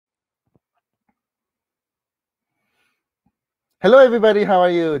Hello, everybody. How are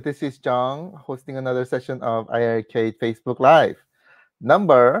you? This is Jong, hosting another session of iiRcade Facebook Live,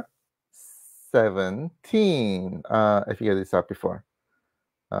 number 17. I figured this out before.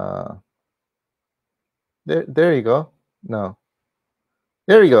 There you go. No.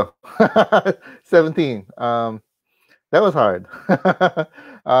 There you go. 17. That was hard.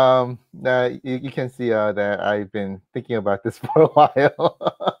 You can see that I've been thinking about this for a while.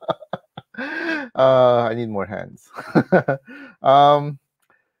 I need more hands.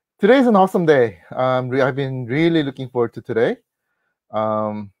 Today's an awesome day. I've been really looking forward to today.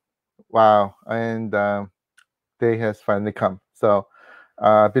 Wow, and day has finally come. So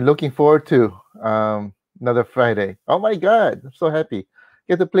I've been looking forward to another Friday. Oh my God, I'm so happy.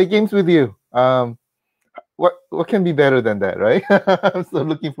 Get to play games with you. What can be better than that, right? I'm so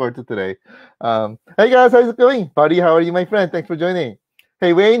looking forward to today. Hey guys, how's it going? Buddy, how are you, my friend? Thanks for joining.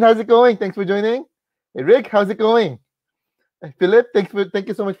 Hey Wayne, how's it going? Thanks for joining. Hey Rick, how's it going? Hey, Philip, thank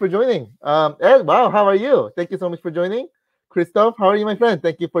you so much for joining. Ed, wow, how are you? Thank you so much for joining. Christoph, how are you, my friend?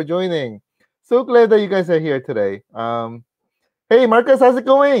 Thank you for joining. So glad that you guys are here today. Hey Marcus, how's it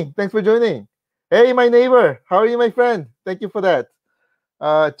going? Thanks for joining. Hey, my neighbor, how are you, my friend? Thank you for that.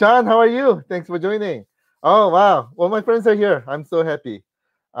 John, how are you? Thanks for joining. Oh, wow. Well, my friends are here. I'm so happy.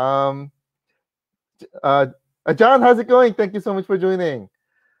 John, how's it going? Thank you so much for joining.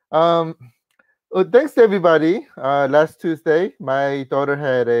 Well, thanks to everybody. Last Tuesday, my daughter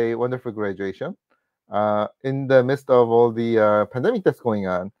had a wonderful graduation. In the midst of all the pandemic that's going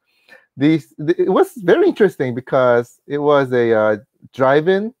on, it was very interesting because it was a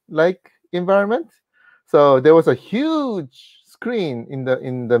drive-in like environment. So there was a huge screen in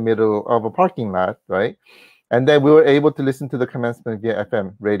the middle of a parking lot, right? And then we were able to listen to the commencement via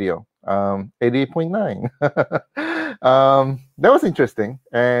FM radio, 88.9. That was interesting.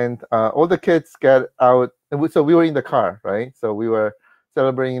 And all the kids got out. So we were in the car, right? So we were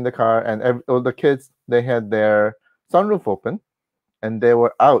celebrating in the car, and all the kids, they had their sunroof open, and they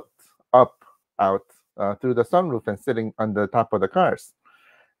were out through the sunroof and sitting on the top of the cars.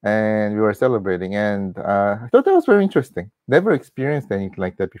 And we were celebrating, and I thought that was very interesting. Never experienced anything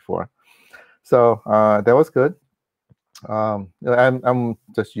like that before, so that was good. I'm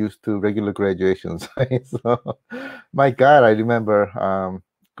just used to regular graduations, right? So, my God, I remember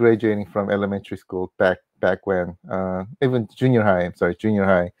graduating from elementary school back when, even junior high. I'm sorry, junior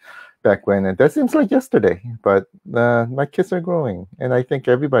high, back when, and that seems like yesterday. But my kids are growing, and I think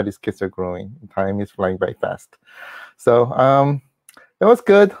everybody's kids are growing. Time is flying by fast. So that was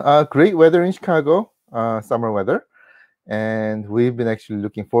good. Great weather in Chicago, summer weather. And we've been actually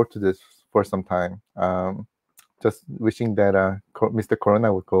looking forward to this for some time. Just wishing that Mr.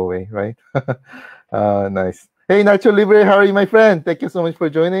 Corona would go away, right? Nice. Hey, Nacho Libre, how are you, my friend? Thank you so much for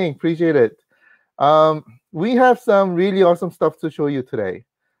joining. Appreciate it. We have some really awesome stuff to show you today.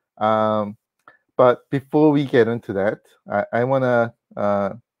 But before we get into that, I wanna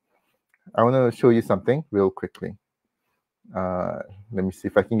show you something real quickly. Let me see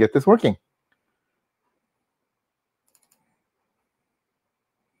if I can get this working.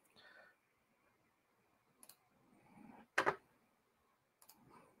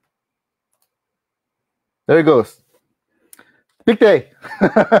 There it goes. Big day.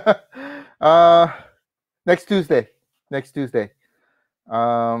 Next Tuesday.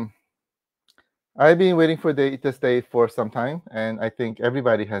 I've been waiting for this day for some time, and I think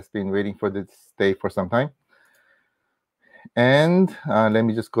everybody has been waiting for this day for some time. And let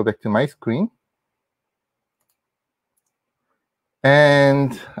me just go back to my screen.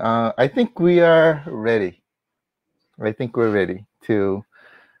 And I think we are ready. I think we're ready to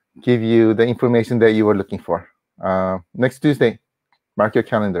give you the information that you were looking for. Next Tuesday, mark your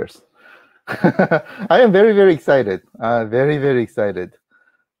calendars. I am very, very excited. Very, very excited.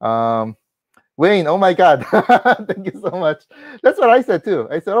 Wayne, oh my God. Thank you so much. That's what I said too.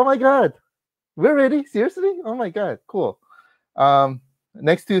 I said, oh my God, we're ready? Seriously? Oh my God, cool.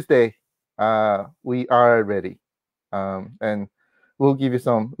 Next Tuesday, we are ready. And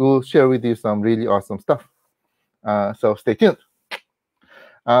we'll share with you some really awesome stuff. So stay tuned.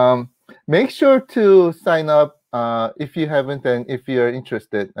 Make sure to sign up if you haven't, and if you're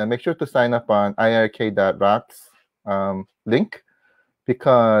interested, make sure to sign up on iiRcade.rocks link,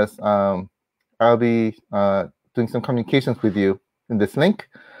 because I'll be doing some communications with you in this link,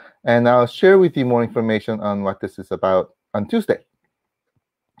 and I'll share with you more information on what this is about on Tuesday.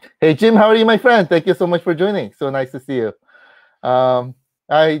 Hey Jim, how are you, my friend? Thank you so much for joining. So nice to see you.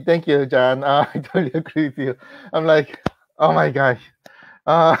 Thank you, John. I totally agree with you. I'm like, oh my gosh,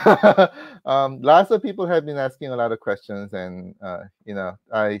 Lots of people have been asking a lot of questions, and you know,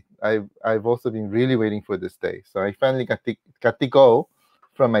 I've also been really waiting for this day. So I finally got the go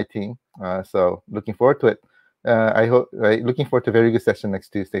from my team. So looking forward to it. Looking forward to a very good session next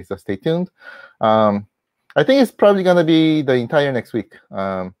Tuesday. So stay tuned. I think it's probably gonna be the entire next week,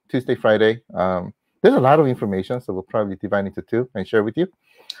 Tuesday, Friday. There's a lot of information, so we'll probably divide into two and share with you.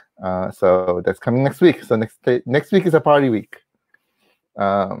 So that's coming next week. So next week is a party week.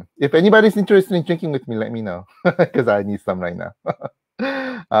 If anybody's interested in drinking with me, let me know, because I need some right now.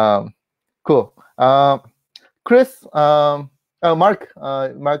 Cool. Chris, Mark,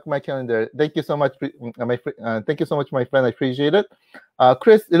 my calendar. Thank you so much, thank you so much, my friend. I appreciate it.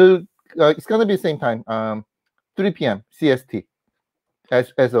 Chris, it's gonna be the same time, 3 p.m. CST,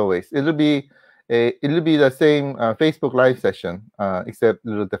 as always. It'll be the same Facebook Live session, except a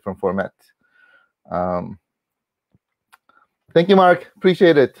little different format. Thank you, Mark.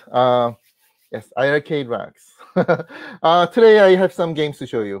 Appreciate it. Yes, iiRcade rocks. Today I have some games to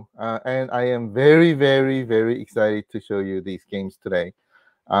show you, and I am very, very, very excited to show you these games today,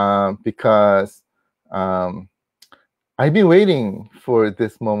 because I've been waiting for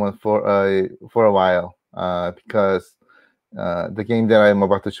this moment for a while, because the game that I'm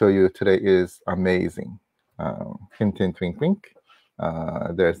about to show you today is amazing. Hint, hint, wink, wink.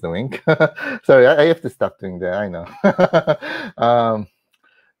 There's the wink. Sorry, I have to stop doing that. I know.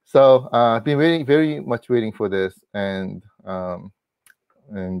 So I've been very much waiting for this, and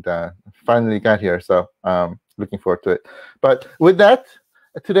finally got here. So looking forward to it. But with that,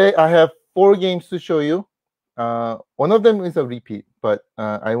 today I have 4 games to show you. One of them is a repeat, but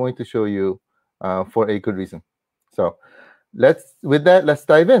I want to show you for a good reason. So let's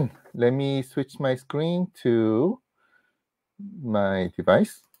dive in. Let me switch my screen to my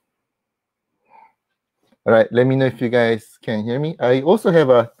device. All right, let me know if you guys can hear me. I also have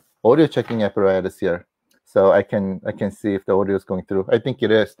a audio checking apparatus here, so I can see if the audio is going through. I think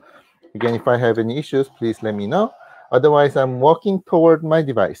it is. Again, if I have any issues, please let me know. Otherwise, I'm walking toward my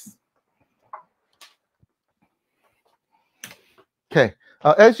device. Okay,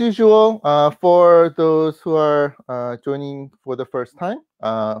 as usual, for those who are joining for the first time,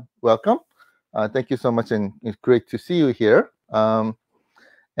 welcome. Thank you so much, and it's great to see you here.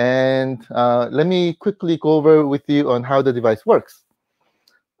 And let me quickly go over with you on how the device works.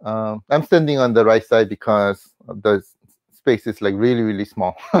 I'm standing on the right side because the space is like really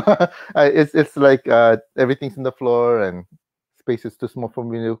small. It's like everything's in the floor, and space is too small for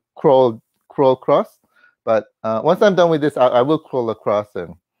me to crawl across. But once I'm done with this, I will crawl across,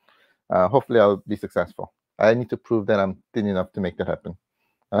 and hopefully I'll be successful. I need to prove that I'm thin enough to make that happen.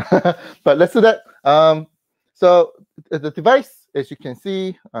 But let's do that. So the device, as you can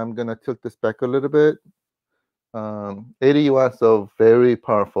see, I'm gonna tilt this back a little bit. 80 watts of very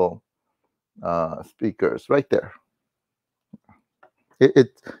powerful speakers right there.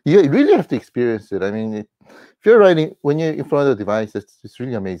 You really have to experience it. I mean, if you're when you're in front of the device, it's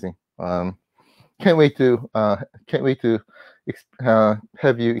really amazing. Can't wait to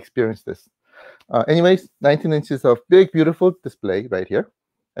have you experience this. Anyways, 19 inches of big, beautiful display right here.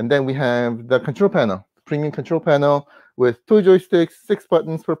 And then we have the control panel, premium control panel with 2 joysticks, 6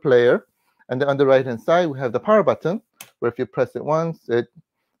 buttons per player. And then on the right-hand side, we have the power button, where if you press it once, it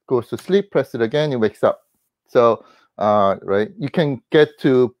goes to sleep. Press it again, it wakes up. So, right, you can get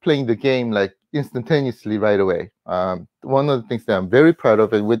to playing the game like instantaneously right away. One of the things that I'm very proud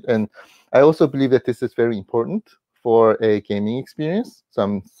of it, and I also believe that this is very important for a gaming experience. So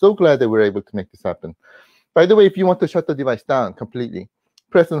I'm so glad that we're able to make this happen. By the way, if you want to shut the device down completely,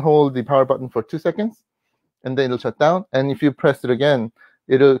 press and hold the power button for 2 seconds, and then it'll shut down. And if you press it again,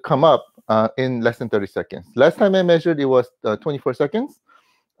 it'll come up in less than 30 seconds. Last time I measured, it was 24 seconds.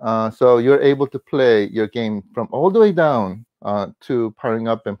 So you're able to play your game from all the way down to powering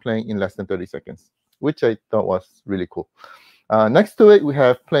up and playing in less than 30 seconds, which I thought was really cool. Next to it, we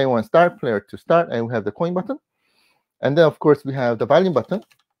have player 1 start, player 2 start, and we have the coin button. And then, of course, we have the volume button,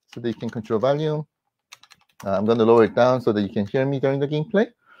 so that you can control volume. I'm going to lower it down so that you can hear me during the gameplay.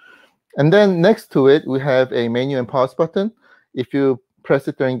 And then next to it, we have a menu and pause button. If you press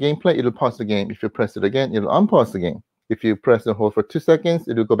it during gameplay, it'll pause the game. If you press it again, it'll unpause the game. If you press and hold for 2 seconds,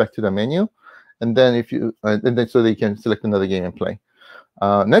 it'll go back to the menu. And then if you, and then so that you can select another game and play.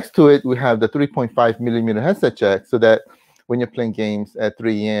 Next to it, we have the 3.5mm headset jack, so that when you're playing games at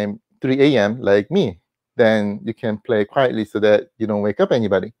 3 a.m. like me, then you can play quietly so that you don't wake up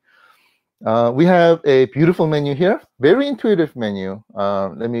anybody. We have a beautiful menu here, very intuitive menu.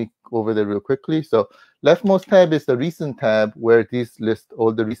 Let me go over there real quickly. So leftmost tab is the recent tab, where these list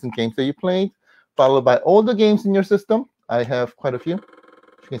all the recent games that you played, followed by all the games in your system. I have quite a few.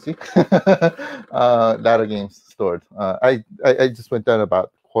 you can see, a lot of games stored. I just went down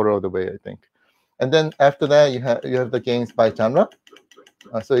about a quarter of the way, I think. And then after that, you have the games by genre.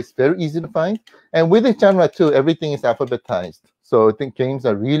 So it's very easy to find. And with the genre too, everything is alphabetized. So I think games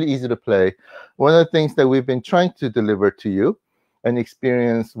are really easy to play. One of the things that we've been trying to deliver to you, an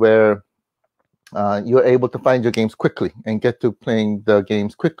experience where you're able to find your games quickly and get to playing the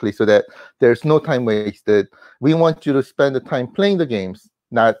games quickly so that there's no time wasted. We want you to spend the time playing the games,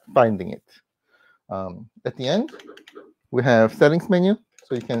 not finding it. At the end, we have settings menu,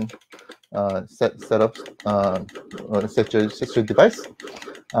 so you can set up, set your device.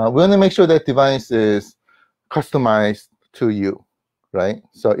 We want to make sure that device is customized to you, right?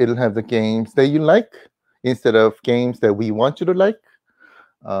 So it'll have the games that you like instead of games that we want you to like,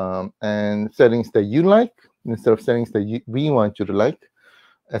 and settings that you like instead of settings that we want you to like,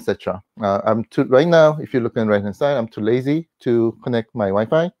 etc. Right now, if you look on the right hand side, I'm too lazy to connect my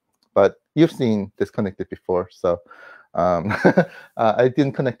Wi-Fi, but you've seen this connected before, so I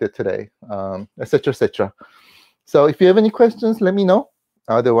didn't connect it today, etc., etc. So if you have any questions, let me know.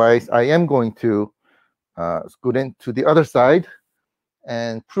 Otherwise, I am going to scoot into the other side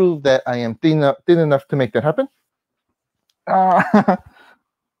and prove that I am thin enough to make that happen.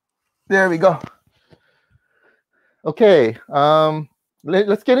 There we go. Okay,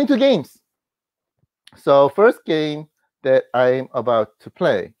 let's get into games. So first game that I'm about to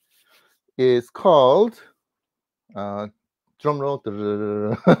play is called, drum roll,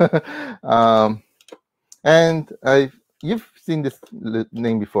 and you've seen this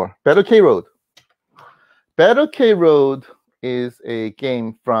name before, Battle K Road. Battle K Road is a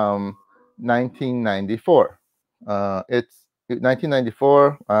game from 1994. It's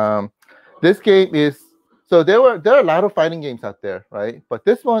 1994. This game is, so there are a lot of fighting games out there, right? But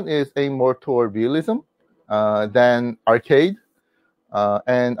this one is a more toward realism than arcade.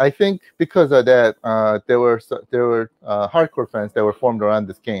 And I think because of that, there were hardcore fans that were formed around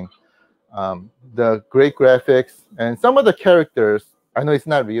this game. The great graphics and some of the characters, I know it's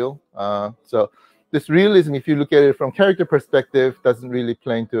not real. So this realism, if you look at it from character perspective, doesn't really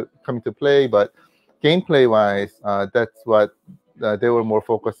come into play. But gameplay-wise, that's what they were more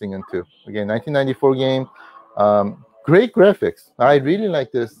focusing into. Again, 1994 game, great graphics. I really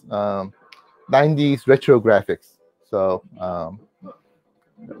like this 90s retro graphics. So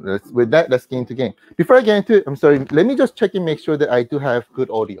with that, let's get into game. Before I get into it, I'm sorry, let me just check and make sure that I do have good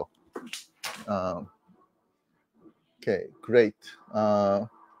audio. Okay, great.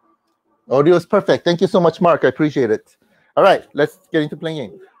 Audio is perfect. Thank you so much, Mark. I appreciate it. All right, let's get into playing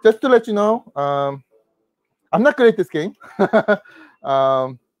game. Just to let you know, I'm not good at this game, but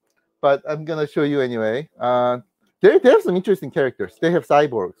I'm gonna show you anyway. They have some interesting characters. They have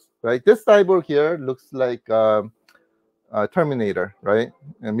cyborgs, right? This cyborg here looks like Terminator, right?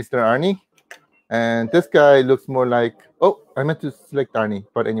 And Mr. Arnie. And this guy looks more like, oh, I meant to select Arnie,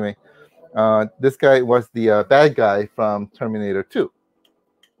 but anyway. This guy was the bad guy from Terminator 2.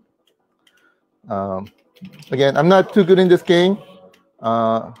 Again, I'm not too good in this game.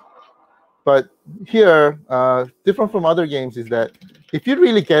 But here, different from other games is that if you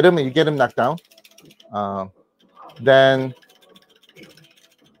really get him and you get him knocked down, then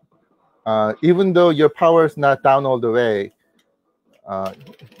even though your power is not down all the way,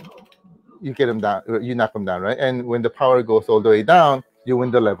 you get him down, you knock him down, right? And when the power goes all the way down, you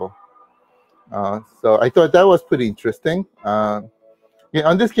win the level. So I thought that was pretty interesting. Yeah,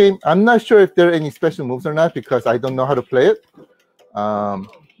 on this game, I'm not sure if there are any special moves or not because I don't know how to play it.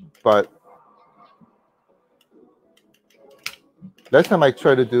 But last time I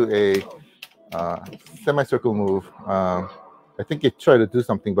tried to do a semicircle move, I think it tried to do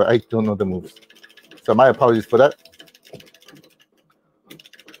something, but I don't know the moves. So my apologies for that.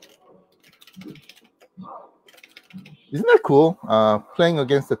 Isn't that cool? Playing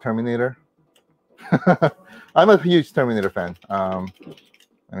against the Terminator. I'm a huge Terminator fan. I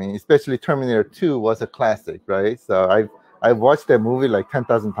mean, especially Terminator 2 was a classic, right? So I've watched that movie like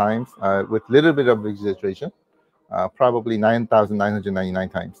 10,000 times with a little bit of exaggeration, probably 9,999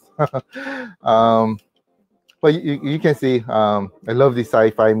 times. But you can see, I love these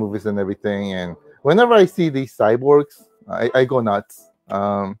sci-fi movies and everything. And whenever I see these cyborgs, I go nuts.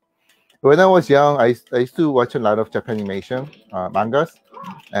 When I was young, I used to watch a lot of Japanimation mangas.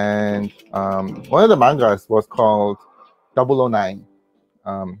 And one of the mangas was called 009.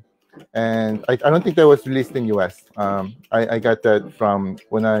 And I don't think that was released in US. I got that from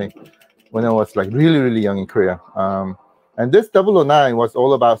when I was like really, really young in Korea. And this 009 was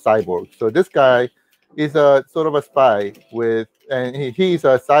all about cyborg. So this guy is a sort of a spy and he's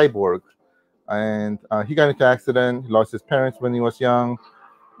a cyborg. And he got into an accident, he lost his parents when he was young.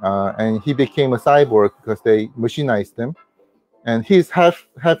 and he became a cyborg because they machinized him. And he's half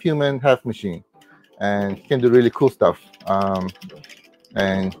human, half machine, and he can do really cool stuff.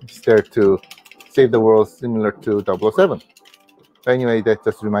 And he's there to save the world, similar to 007. But anyway, that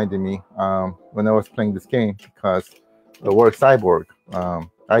just reminded me when I was playing this game, because the word cyborg,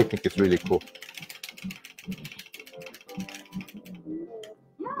 I think it's really cool.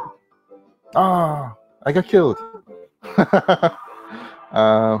 Ah, I got killed.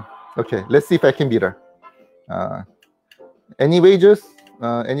 Okay, let's see if I can beat her. Any wagers?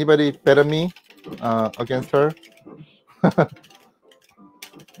 Anybody bet on me against her?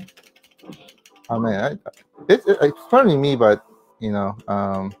 Oh man, it's probably me, but you know,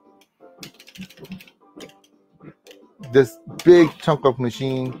 this big chunk of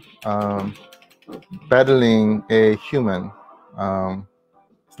machine battling a human,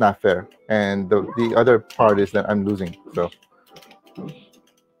 it's not fair. And the other part is that I'm losing. So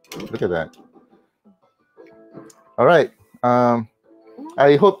look at that. All right.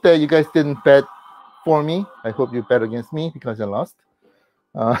 I hope that you guys didn't bet for me. I hope you bet against me because I lost.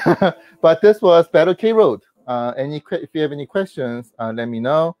 But this was Battle K Road. If you have any questions, let me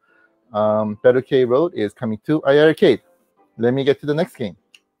know. Battle K Road is coming to iiRcade. Let me get to the next game.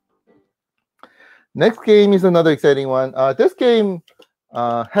 Next game is another exciting one. This game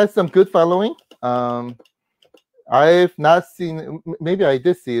has some good following. I've not seen, maybe I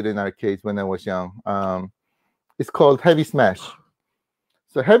did see it in arcades when I was young. It's called Heavy Smash.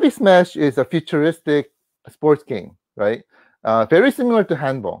 So Heavy Smash is a futuristic sports game, right? Very similar to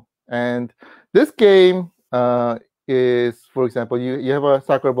handball. And this game is, for example, you have a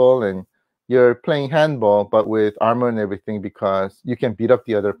soccer ball and you're playing handball, but with armor and everything, because you can beat up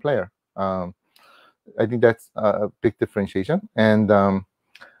the other player. I think that's a big differentiation. And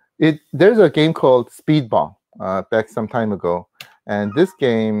there's a game called Speedball back some time ago. And this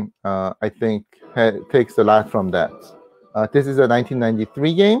game, I think, takes a lot from that. This is a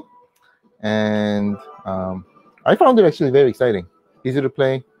 1993 game. And I found it actually very exciting. Easy to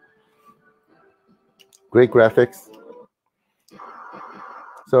play. Great graphics.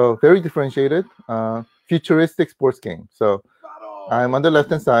 So very differentiated, futuristic sports game. So I'm on the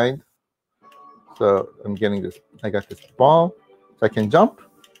left-hand side. So I'm getting this. I got this ball. So I can jump.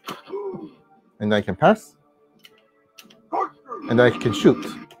 And I can pass. And I can shoot.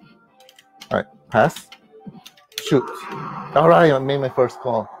 All right, pass. Shoot. All right, I made my first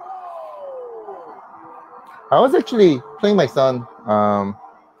goal. I was actually playing my son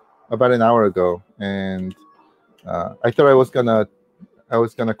about an hour ago, and I thought I was gonna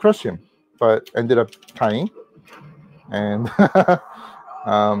crush him, but ended up tying. And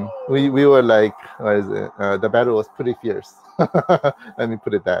we were like, what is it? The battle was pretty fierce. Let me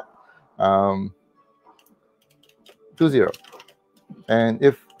put it that. 2-0. And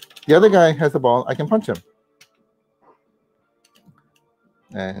if the other guy has the ball, I can punch him.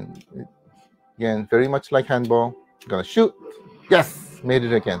 And again, very much like handball. I'm gonna shoot. Yes, made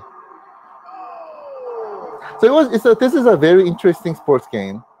it again. So this is a very interesting sports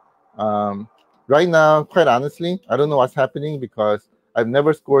game. Right now, quite honestly, I don't know what's happening because I've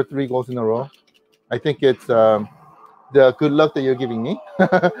never scored 3 goals in a row. I think it's the good luck that you're giving me,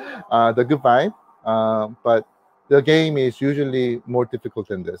 the good vibe. But the game is usually more difficult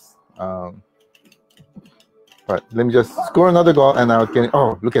than this. But let me just score another goal, and I'll get it.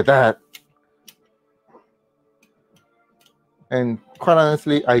 Oh, look at that. And quite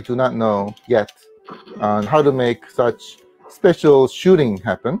honestly, I do not know yet on how to make such special shooting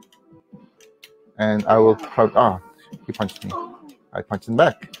happen. And I will probably, he punched me. I punched him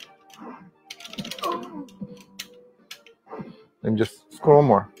back. Let me just score one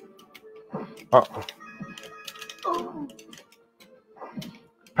more.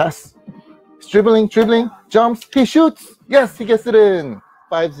 Pass. He's dribbling, jumps, he shoots. Yes, he gets it in.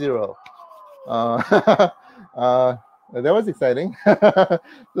 5-0. That was exciting.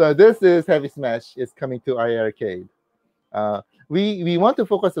 So this is Heavy Smash. It's coming to iiRcade. We want to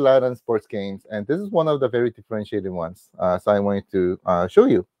focus a lot on sports games, and this is one of the very differentiated ones. So I wanted to show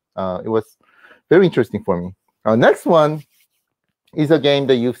you. It was very interesting for me. Next one is a game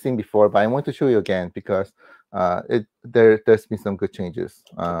that you've seen before, but I want to show you again because there's been some good changes.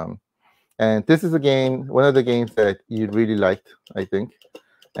 And this is a game, one of the games that you really liked, I think,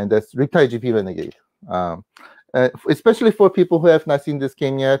 and that's Riptide GP Renegade. Especially for people who have not seen this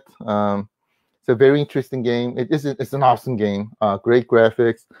game yet. It's a very interesting game. It's an awesome game. Great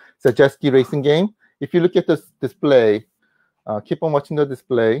graphics. It's a jet ski racing game. If you look at this display, keep on watching the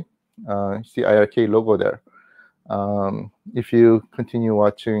display. You see iiRcade logo there. If you continue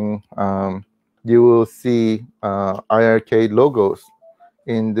watching, you will see iiRcade logos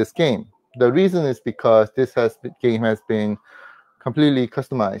in this game. The reason is because this game has been completely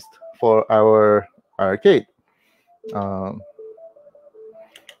customized for our arcade.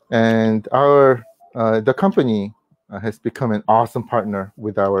 And the company has become an awesome partner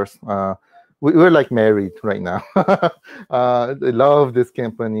with ours. We're like married right now. I love this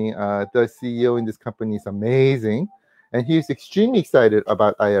company. The CEO in this company is amazing, and he's extremely excited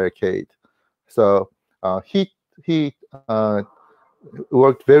about iiRcade. So he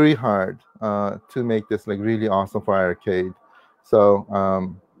worked very hard to make this like really awesome for iiRcade.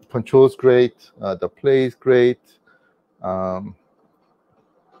 So controls great, the play is great.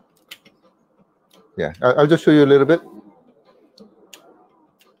 Yeah, I'll just show you a little bit.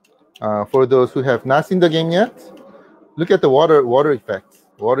 For those who have not seen the game yet, look at the water effects.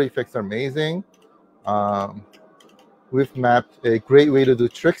 Water effects are amazing. We've mapped a great way to do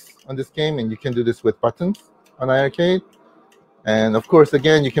tricks on this game, and you can do this with buttons on iiRcade. And of course,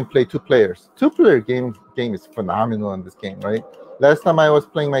 again, you can play 2 players. 2-player game is phenomenal on this game, right? Last time I was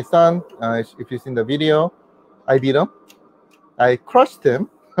playing my son, if you've seen the video, I beat him. I crushed him.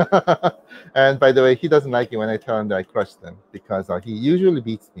 And by the way, he doesn't like it when I tell him that I crushed him because he usually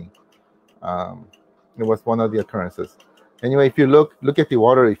beats me. It was one of the occurrences. Anyway, if you look at the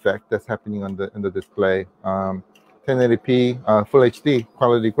water effect that's happening on the display, 1080p full HD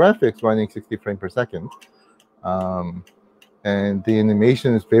quality graphics running 60 frames per second, and the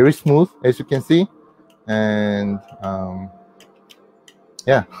animation is very smooth, as you can see, and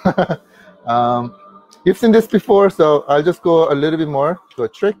yeah. You've seen this before, so I'll just go a little bit more to a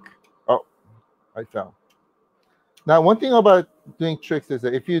trick. Oh, I fell. Now, one thing about doing tricks is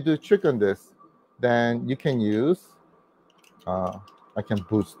that if you do a trick on this, then you can use, I can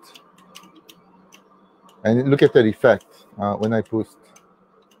boost. And look at that effect when I boost.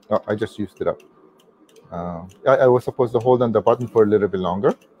 Oh, I just used it up. I was supposed to hold on the button for a little bit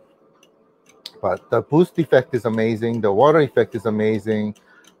longer. But the boost effect is amazing. The water effect is amazing.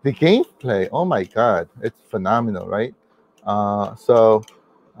 The gameplay, oh my God, it's phenomenal, right?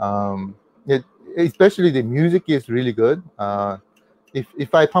 Especially the music is really good.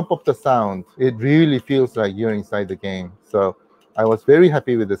 If I pump up the sound, it really feels like you're inside the game. So I was very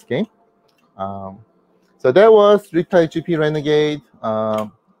happy with this game. So that was Riptide GP Renegade. Let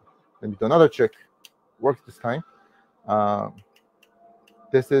me do another trick. Works this time.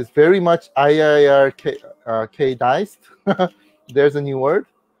 This is very much iiRcade-ized. There's a new word.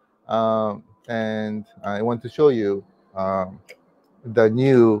 And I want to show you the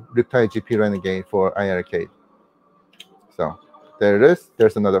new Riptide GP Renegade for iiRcade. So there it is.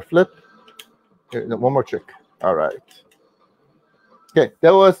 There's another flip. Here, one more trick. All right. Okay,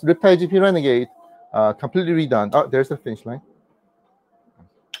 that was Riptide GP Renegade, completely redone. Oh, there's the finish line.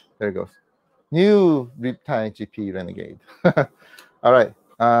 There it goes. New Riptide GP Renegade. All right.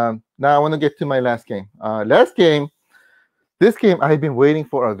 Now I want to get to my last game. This game I've been waiting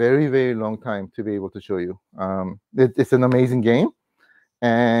for a very, very long time to be able to show you. It's an amazing game,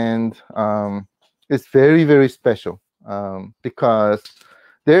 and it's very, very special because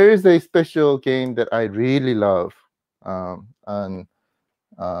there is a special game that I really love on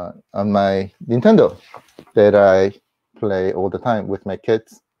my Nintendo that I play all the time with my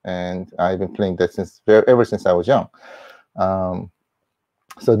kids, and I've been playing that ever since I was young.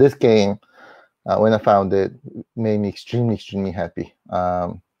 So this game, when I found it, made me extremely, extremely happy.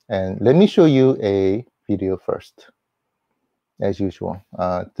 And let me show you a video first, as usual.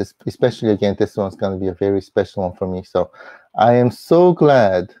 Especially, again, this one's going to be a very special one for me. So I am so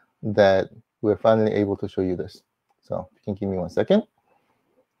glad that we're finally able to show you this. So you can give me 1 second.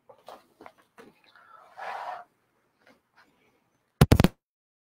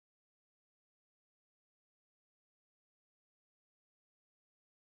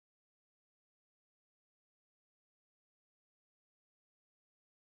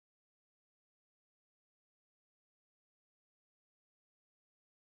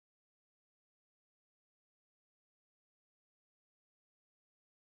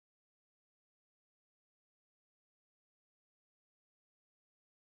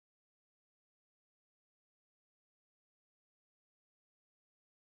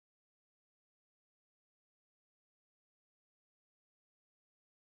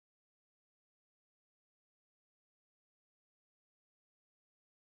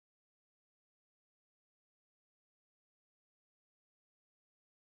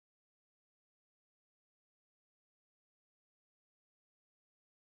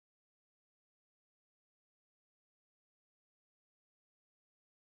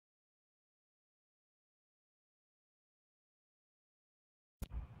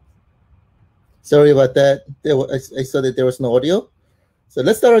 Sorry about that. I saw that there was no audio. So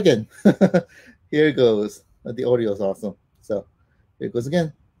let's start again. Here goes. The audio is awesome. So here goes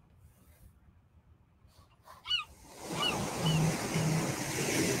again.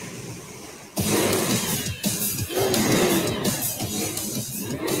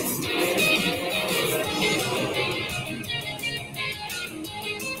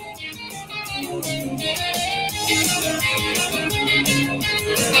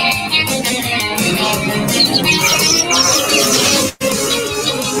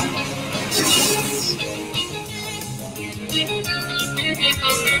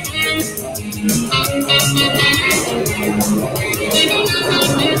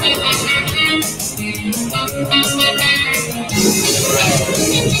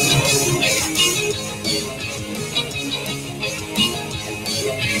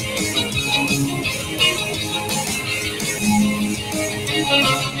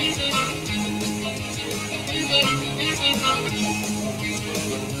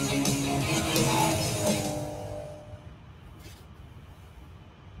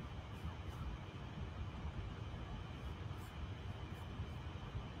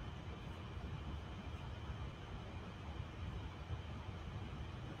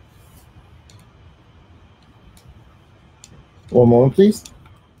 One moment, please.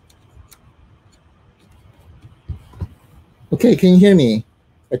 Okay, can you hear me?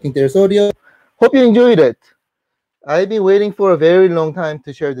 I think there's audio. Hope you enjoyed it. I've been waiting for a very long time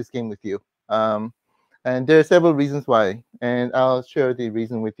to share this game with you. And there are several reasons why, and I'll share the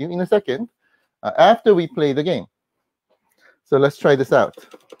reason with you in a second after we play the game. So let's try this out.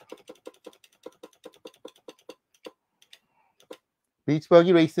 Beach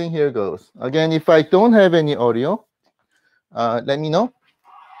Buggy Racing, here goes. Again, if I don't have any audio, let me know.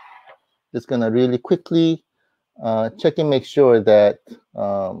 Just gonna really quickly check and make sure that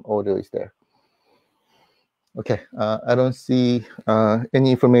audio is there. Okay, I don't see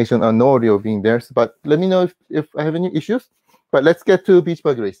any information on no audio being there, but let me know if I have any issues. But let's get to Beach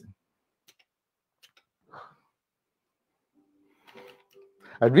Buggy Racing.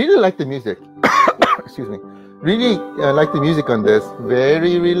 I really like the music. Excuse me. Really like the music on this.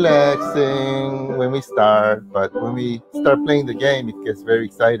 Very relaxing when we start, but when we start playing the game, it gets very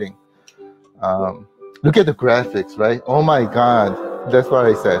exciting. Look at the graphics, right? Oh my God. That's what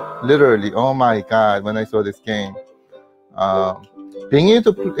I said. Literally, oh my God, when I saw this game. Being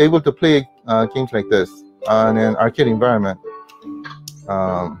able to play games like this on an arcade environment,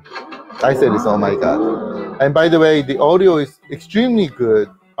 I said it's oh my God. And by the way, the audio is extremely good,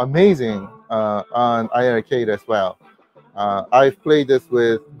 amazing on iiRcade as well. I've played this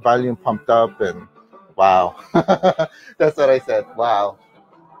with volume pumped up and wow. That's what I said, wow.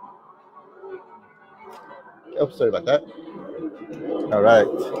 Oops, sorry about that. All right,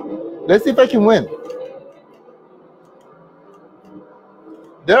 let's see if I can win.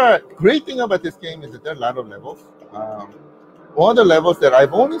 There are great thing about this game is that there are a lot of levels. One of the levels that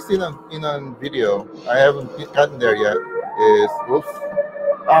I've only seen on video, I haven't gotten there yet, is whoops.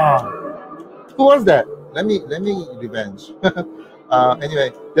 Who was that? Let me revenge.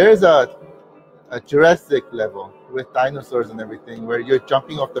 Anyway, there's a Jurassic level with dinosaurs and everything where you're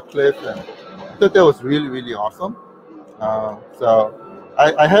jumping off the cliff, and I thought that was really, really awesome. So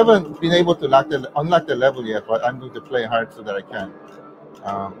I haven't been able to unlock the level yet, but I'm going to play hard so that I can.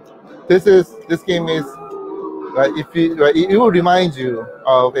 This game is it will remind you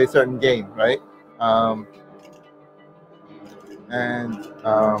of a certain game, right?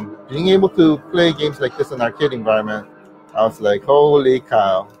 Being able to play games like this in an arcade environment, I was like, holy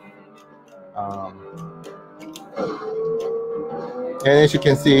cow. And as you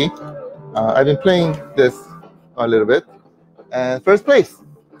can see, I've been playing this a little bit. And first place.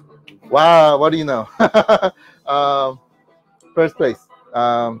 Wow, what do you know? First place.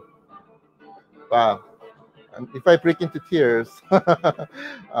 Wow. If I break into tears,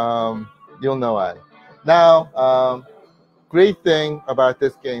 you'll know why. Now, great thing about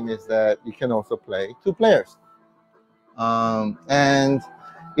this game is that you can also play 2 players. And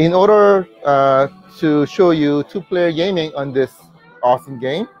in order to show you 2-player gaming on this awesome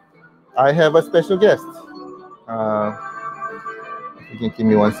game, I have a special guest. You can give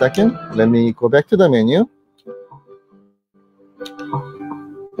me 1 second. Let me go back to the menu.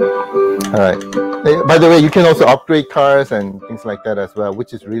 All right. By the way, you can also upgrade cars and things like that as well,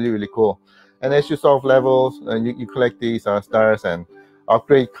 which is really, really cool. And as you solve levels, you collect these stars and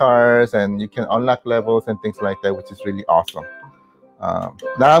upgrade cars, and you can unlock levels and things like that, which is really awesome.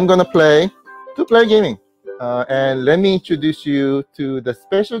 Now I'm going to play 2-player gaming. And let me introduce you to the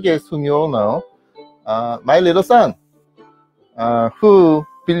special guest whom you all know, my little son, who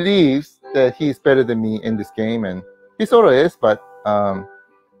believes that he's better than me in this game. And he sort of is, but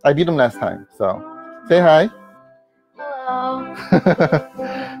I beat him last time. So say hi. Hello.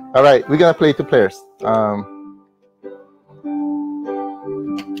 All right, we're gonna play 2 players.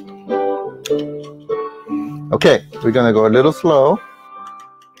 Okay, we're gonna go a little slow,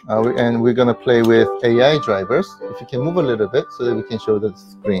 and we're gonna play with AI drivers. If you can move a little bit so that we can show the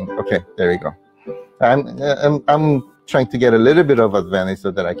screen. Okay, there we go. I'm trying to get a little bit of advantage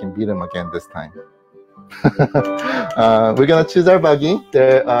so that I can beat him again this time. We're gonna choose our buggy.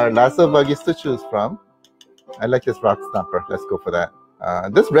 There are lots of buggies to choose from. I like this rock stomper. Let's go for that.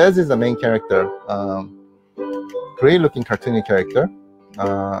 This Rez is the main character. Great looking cartoony character.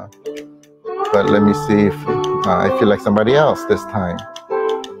 But let me see if I feel like somebody else this time.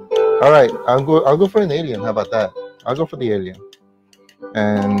 All right, I'll go for an alien. How about that? I'll go for the alien.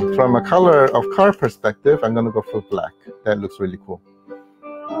 And from a color of car perspective, I'm gonna go for black. That looks really cool.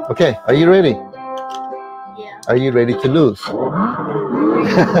 Okay, are you ready? Yeah. Are you ready to lose?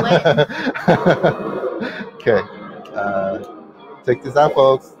 Okay. Check this out,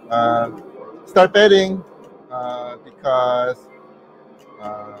 folks. Start betting because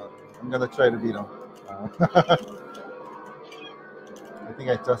I'm gonna try to beat him. I think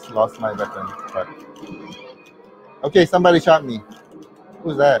I just lost my weapon, but okay, somebody shot me.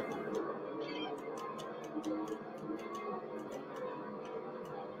 Who's that?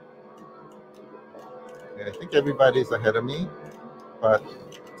 Okay, I think everybody's ahead of me, but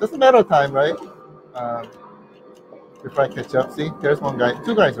just a matter of time, right? Before I catch up. See, there's one guy,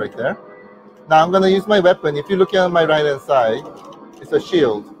 2 guys right there. Now I'm gonna use my weapon. If you look at my right hand side, it's a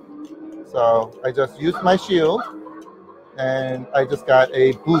shield. So I just used my shield, and I just got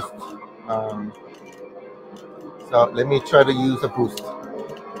a boost. So let me try to use a boost.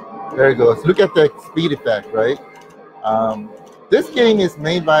 There it goes. Look at the speed effect, right? This game is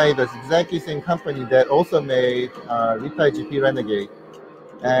made by the exactly same company that also made Replay GP Renegade.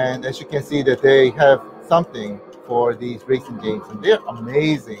 And as you can see that they have something for these racing games, and they're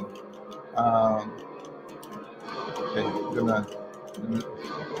amazing.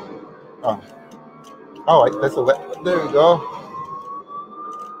 Okay, that's a wet. There we go.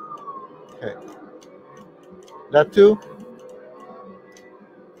 Okay. Lap 2.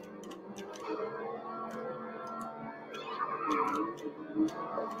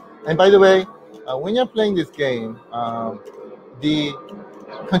 And by the way, when you're playing this game, the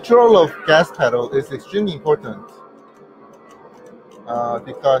control of gas pedal is extremely important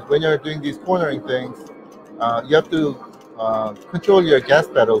because when you're doing these cornering things, you have to control your gas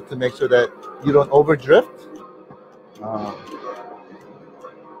pedal to make sure that you don't overdrift.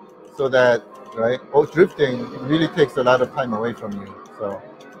 So that, right, drifting really takes a lot of time away from you. So,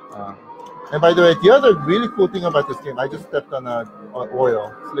 and by the way, the other really cool thing about this game, I just stepped on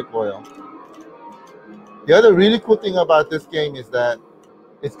slick oil. The other really cool thing about this game is that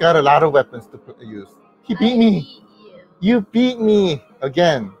it's got a lot of weapons to use. He beat me. You beat me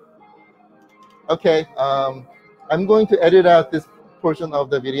again. Okay, I'm going to edit out this portion of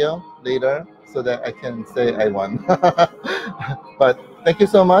the video later so that I can say I won. But thank you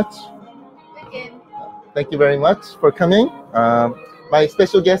so much. Thank you very much for coming. My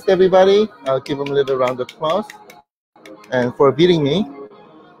special guest, everybody, I'll give them a little round of applause and for beating me.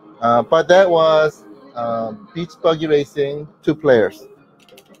 But that was Beach Buggy Racing 2 players.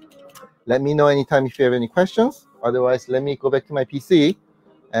 Let me know anytime if you have any questions. Otherwise, let me go back to my PC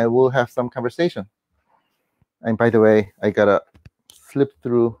and we'll have some conversation. And by the way, I gotta slip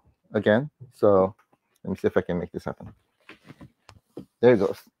through again. So let me see if I can make this happen. There it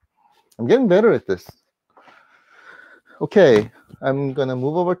goes. I'm getting better at this. Okay, I'm gonna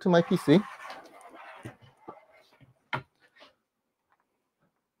move over to my PC.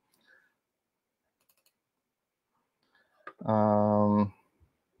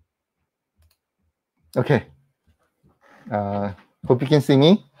 Okay. Hope you can see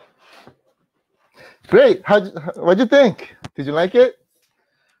me. Great. What'd you think? Did you like it?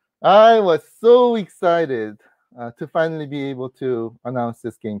 I was so excited to finally be able to announce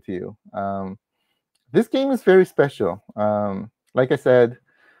this game to you. This game is very special. Like I said,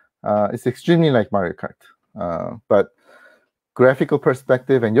 it's extremely like Mario Kart, but graphical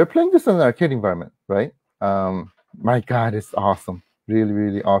perspective, and you're playing this in an arcade environment, right? My God, it's awesome. Really,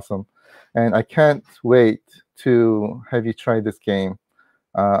 really awesome. And I can't wait to have you try this game.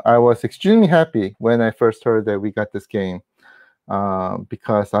 I was extremely happy when I first heard that we got this game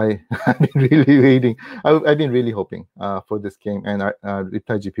because I've been really waiting. I've been really hoping for this game and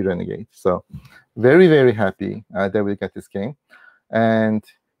Replay GP Renegade. So very, very happy that we got this game. And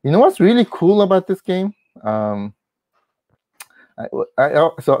you know what's really cool about this game? So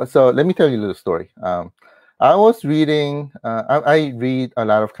let me tell you a little story. I was reading. I read a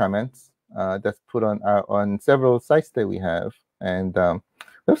lot of comments that's put on several sites that we have, and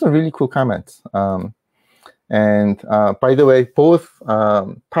there's some really cool comments. And by the way, both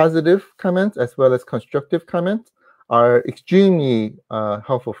positive comments as well as constructive comments are extremely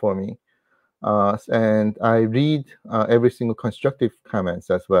helpful for me. And I read every single constructive comments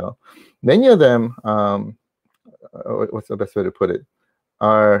as well. Many of them, what's the best way to put it,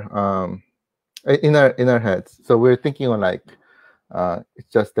 are in our heads. So we're thinking on like,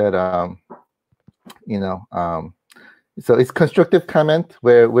 it's just that, so it's constructive comment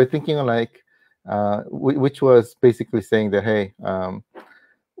where we're thinking on like, which was basically saying that, hey,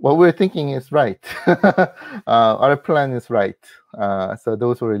 what we're thinking is right. Our plan is right. So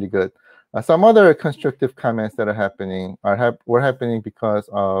those were really good. Some other constructive comments that are happening were happening because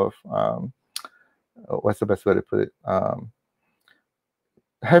of what's the best way to put it?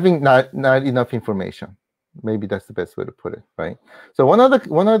 Having not enough information. Maybe that's the best way to put it, right? So one of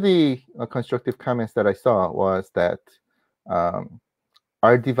the constructive comments that I saw was that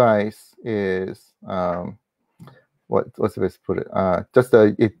our device is what's the best to put it? Just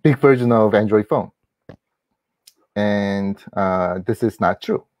a big version of Android phone, and this is not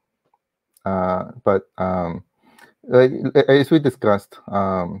true. But as we discussed,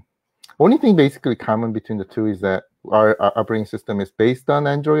 only thing basically common between the two is that our operating system is based on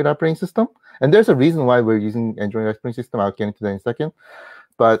Android operating system, and there's a reason why we're using Android operating system. I'll get into that in a second.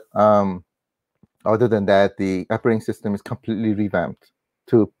 But other than that, the operating system is completely revamped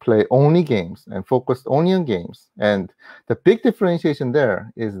to play only games and focus only on games. And the big differentiation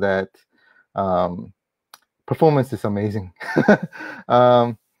there is that performance is amazing.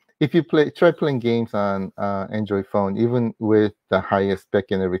 If you try playing games on Android phone, even with the highest spec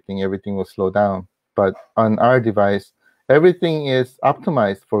and everything will slow down. But on our device, everything is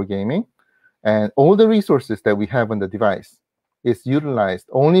optimized for gaming, and all the resources that we have on the device is utilized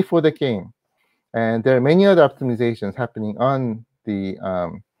only for the game. And there are many other optimizations happening on the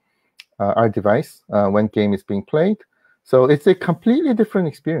our device when game is being played. So it's a completely different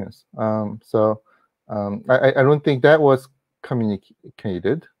experience. I don't think that was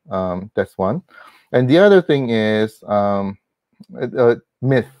communicated. That's one. And the other thing is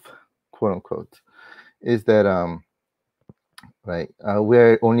myth, quote unquote, is that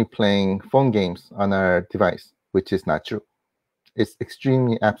we're only playing phone games on our device, which is not true. It's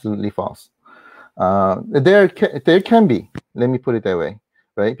extremely, absolutely false. There can be, let me put it that way,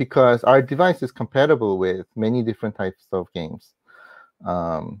 right? Because our device is compatible with many different types of games,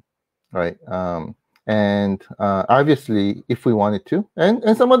 right? And obviously, if we wanted to,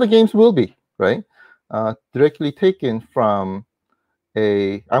 and some other games will be, right? Directly taken from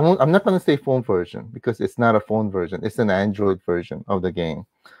I'm not going to say phone version because it's not a phone version. It's an Android version of the game.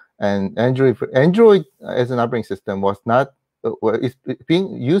 And Android as an operating system was not, it's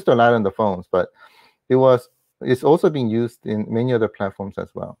being used a lot on the phones, but it's also being used in many other platforms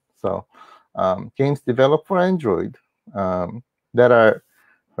as well. So games developed for Android that are,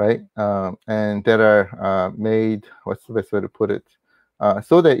 right, and that are made, what's the best way to put it,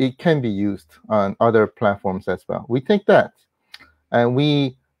 so that it can be used on other platforms as well. We take that and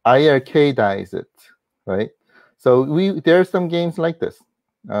we iiRcadeize it, right? So there are some games like this.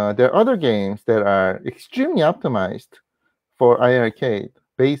 There are other games that are extremely optimized for iiRcade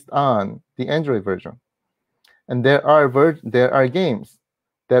based on the Android version. And there are games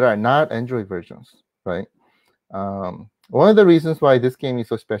that are not Android versions, right? One of the reasons why this game is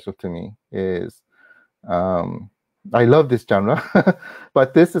so special to me is I love this genre,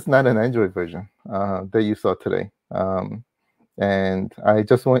 but this is not an Android version that you saw today. And I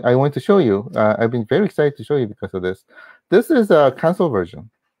want to show you. I've been very excited to show you because of this. This is a console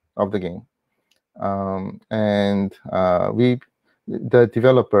version of the game, and the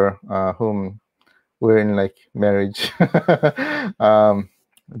developer whom we're in like marriage,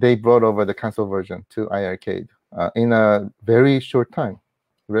 they brought over the console version to iiRcade in a very short time,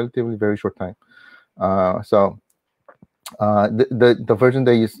 relatively very short time. So the version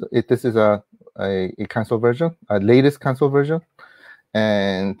they use, this is a console version, a latest console version,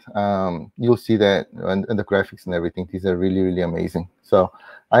 and you'll see that and the graphics and everything. These are really, really amazing. So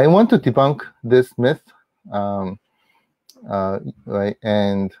I want to debunk this myth, right?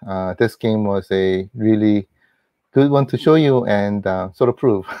 And this game was a really good one to show you and sort of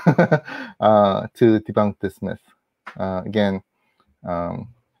prove to debunk this myth. Again,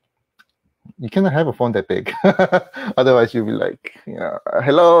 you cannot have a phone that big. Otherwise, you'll be like,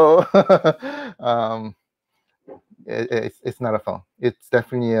 hello. It's not a phone. It's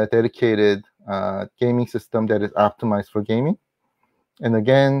definitely a dedicated gaming system that is optimized for gaming. And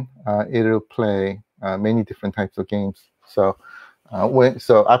again, it'll play many different types of games. So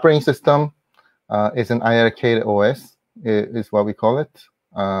so operating system is an iiRcade OS, is what we call it.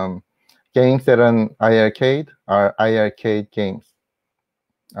 Games that are on iiRcade are iiRcade games.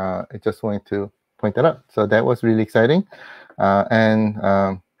 I just wanted to point that out. So that was really exciting,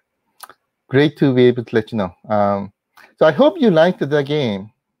 and great to be able to let you know. So I hope you liked the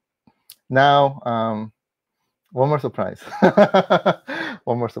game. Now, one more surprise.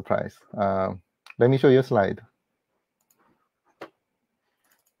 One more surprise. Let me show you a slide.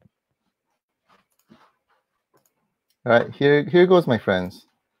 All right, here goes, my friends.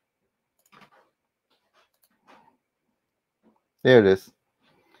 There it is.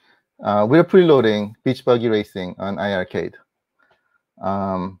 We're preloading Beach Buggy Racing on iiRcade.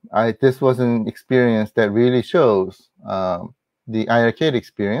 This was an experience that really shows the iiRcade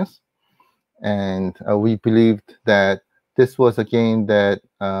experience, and we believed that this was a game that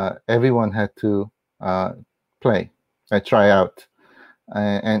everyone had to play, try out,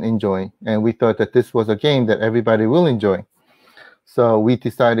 and enjoy. And we thought that this was a game that everybody will enjoy. So we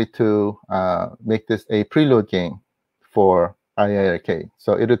decided to make this a preload game for iiRcade.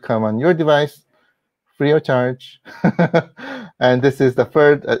 So it'll come on your device, free of charge. And this is the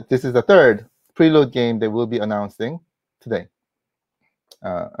third preload game that we'll be announcing today.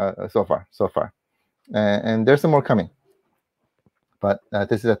 So far, and there's some more coming, but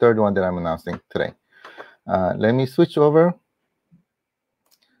this is the third one that I'm announcing today. Let me switch over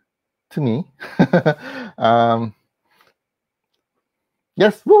to me.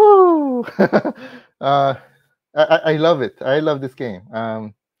 Yes, woo! I love it. I love this game.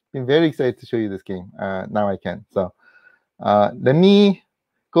 Been very excited to show you this game. Now I can. So let me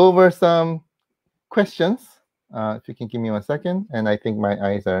go over some questions. If you can give me 1 second, and I think my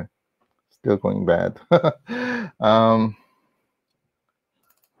eyes are still going bad.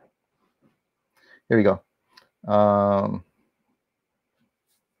 Here we go.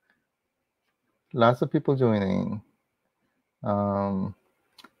 Lots of people joining.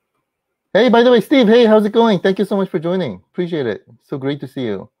 Hey, by the way, Steve, hey, how's it going? Thank you so much for joining. Appreciate it. So great to see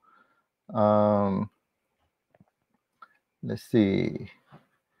you. Let's see.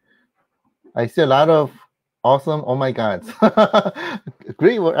 I see a lot of awesome, oh my God.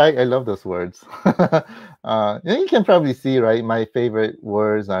 Great word. I love those words. You can probably see, right? My favorite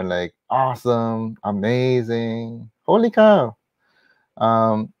words are like awesome, amazing, holy cow.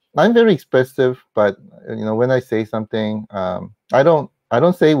 I'm very expressive, but when I say something, I don't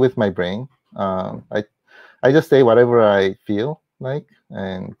say with my brain. I just say whatever I feel like,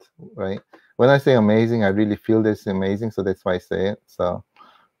 and right when I say amazing, I really feel this amazing, so that's why I say it. So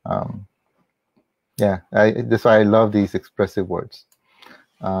yeah, that's why I love these expressive words.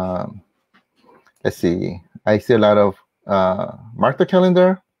 Let's see. I see a lot of mark the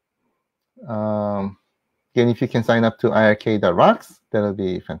calendar. Again, if you can sign up to iiRcade.rocks, that'll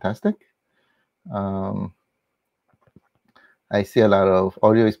be fantastic. I see a lot of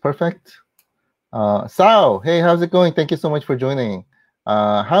audio is perfect. Sao, hey, how's it going? Thank you so much for joining.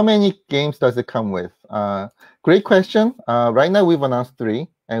 How many games does it come with? Great question. Right now we've announced 3,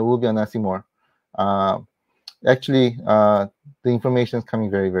 and we'll be announcing more. Actually, the information is coming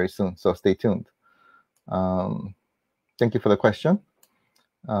very, very soon, so stay tuned. Thank you for the question.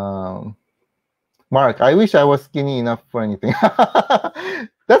 Mark, I wish I was skinny enough for anything.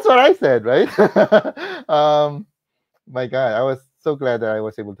 That's what I said, right? My God, I was so glad that I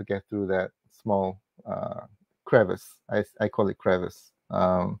was able to get through that small crevice. I call it crevice.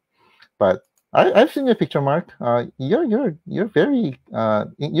 But I've seen your picture, Mark. You're very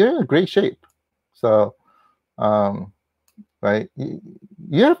you're in great shape. So, right,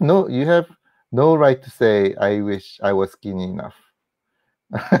 you have no right to say I wish I was skinny enough.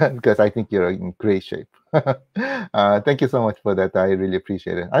 Because I think you're in great shape. Thank you so much for that. I really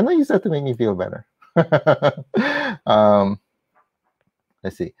appreciate it. I know you said to make me feel better.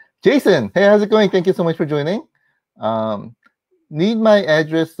 Let's see. Jason, hey, how's it going? Thank you so much for joining. Need my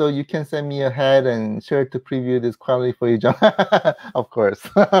address so you can send me a hat and shirt to preview this quality for you, John. Of course.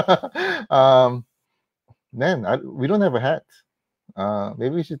 Man, we don't have a hat.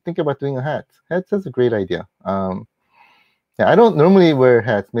 Maybe we should think about doing a hat. That's a great idea. Yeah, I don't normally wear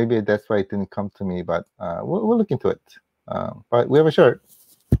hats. Maybe that's why it didn't come to me, but we'll look into it. But we have a shirt.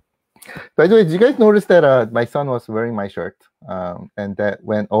 By the way, did you guys notice that my son was wearing my shirt, and that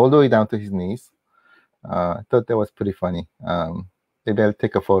went all the way down to his knees? I thought that was pretty funny. Maybe I'll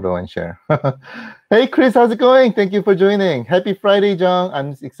take a photo and share. Hey, Chris, how's it going? Thank you for joining. Happy Friday, Jong.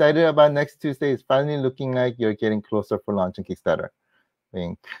 I'm excited about next Tuesday. It's finally looking like you're getting closer for launch on Kickstarter.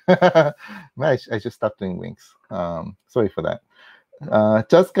 Wink. I should stop doing winks. Sorry for that.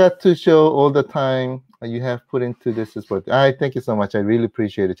 Just got to show all the time you have put into this sport. Thank you so much. I really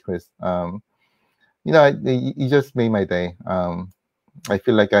appreciate it, Chris. You just made my day. I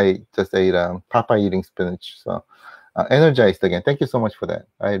feel like I just ate Papa eating spinach. So energized again. Thank you so much for that.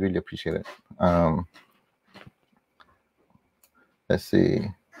 I really appreciate it. Let's see.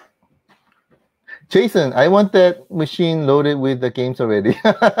 Jason, I want that machine loaded with the games already.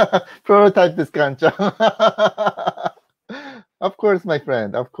 Prototype discount. Of course, my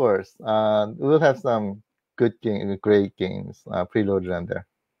friend. Of course. We'll have some great games preloaded on there.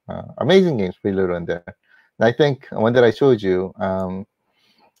 Amazing games preloaded on there. And I think one that I showed you,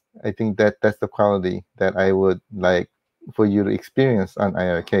 I think that's the quality that I would like for you to experience on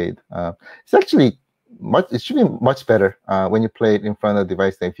iiRcade. It's actually it should be much better when you play it in front of the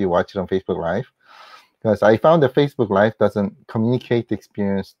device than if you watch it on Facebook Live. Because I found that Facebook Live doesn't communicate the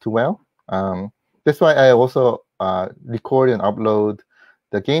experience too well. That's why I also record and upload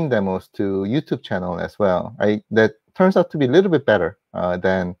the game demos to YouTube channel as well. That turns out to be a little bit better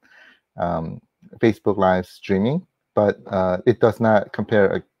than Facebook Live streaming, but it does not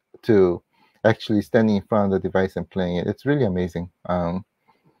compare to actually standing in front of the device and playing it. It's really amazing. I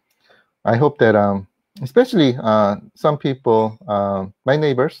hope that especially some people, my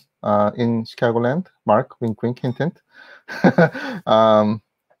neighbors in Chicagoland, Mark, wink, wink, hint, hint.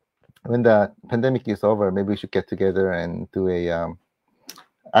 When the pandemic is over, maybe we should get together and do a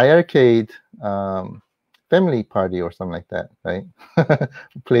iiRcade family party or something like that, right?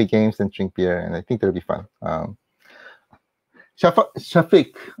 Play games and drink beer, and I think that'll be fun.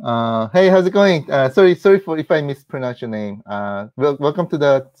 Shafiq, hey, how's it going? Sorry for if I mispronounce your name. Welcome to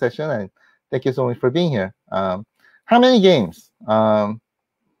the session, and thank you so much for being here. How many games?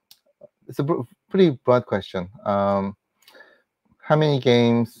 It's a pretty broad question. How many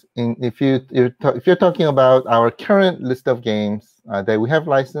games? If you're talking about our current list of games that we have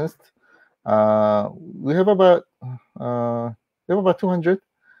licensed, we have about 200.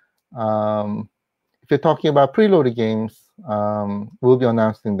 If you're talking about preloaded games, we'll be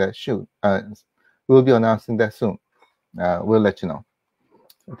announcing that soon. We'll let you know.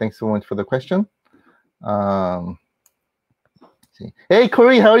 Thanks so much for the question. Hey,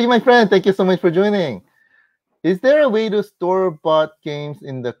 Corey, how are you, my friend? Thank you so much for joining. Is there a way to store bought games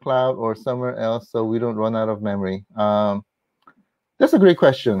in the cloud or somewhere else so we don't run out of memory? That's a great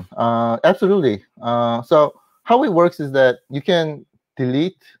question. Absolutely. So how it works is that you can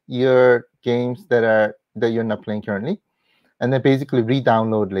delete your games that you're not playing currently, and then basically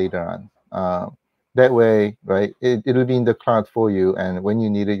re-download later on. That way, right, it'll be in the cloud for you, and when you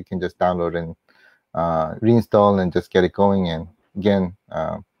need it, you can just download and reinstall and just get it going. And again,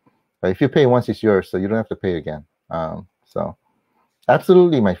 if you pay once, it's yours, so you don't have to pay again. So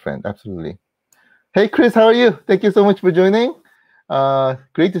absolutely, my friend, absolutely. Hey, Chris, how are you? Thank you so much for joining.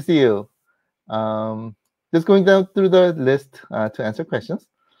 Great to see you. Just going down through the list to answer questions.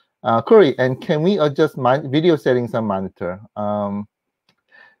 Corey, and can we adjust video settings on monitor?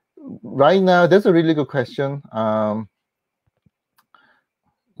 Right now, that's a really good question. That's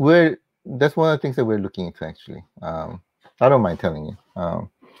one of the things that we're looking into, actually. I don't mind telling you.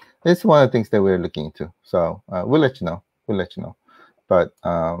 It's one of the things that we're looking into. So we'll let you know. But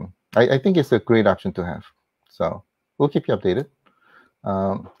I think it's a great option to have. So we'll keep you updated.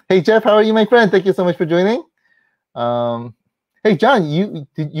 Hey, Jeff, how are you, my friend? Thank you so much for joining. Hey, John,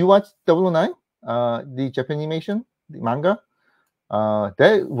 did you watch 009? The Japanimation, the manga?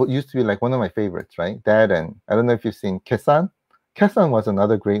 That used to be like one of my favorites, right? That, and I don't know if you've seen Kessan. Kessan was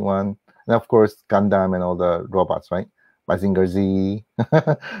another great one. And of course, Gundam and all the robots, right? Mazinger Z.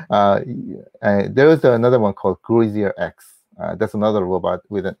 There was another one called Cruiser X. That's another robot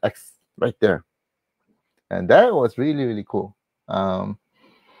with an X right there. And that was really, really cool.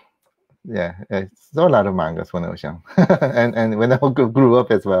 Yeah, I saw a lot of mangas when I was young. and when I grew up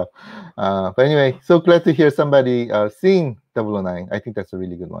as well. But anyway, so glad to hear somebody seeing 009. I think that's a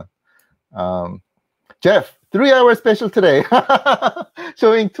really good one. Jeff, 3-hour special today,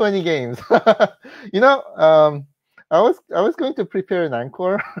 showing 20 games. I was going to prepare an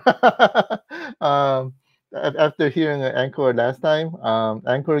encore after hearing an encore last time,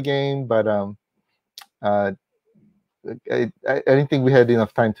 encore game, but I didn't think we had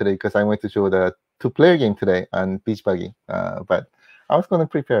enough time today because I wanted to show the 2-player game today on Beach Buggy. But I was going to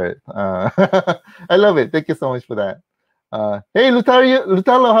prepare it. I love it. Thank you so much for that. Hey,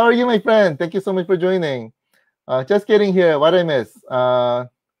 Lutalo, how are you, my friend? Thank you so much for joining. Just getting here. What I miss?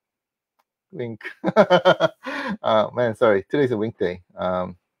 Wink. Man, sorry. Today's a wink day.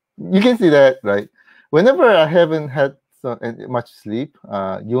 You can see that, right? Whenever I haven't had much sleep,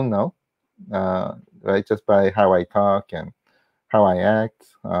 you'll know, right? Just by how I talk and how I act.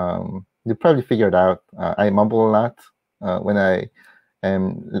 You probably figured out I mumble a lot when I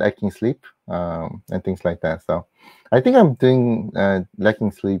am lacking sleep and things like that. So I think I'm doing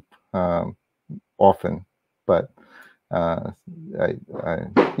lacking sleep often, but you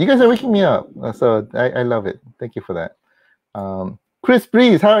guys are waking me up, so I love it. Thank you for that. Chris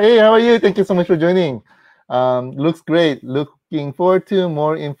Breeze, how are you? Thank you so much for joining. Looks great. Looking forward to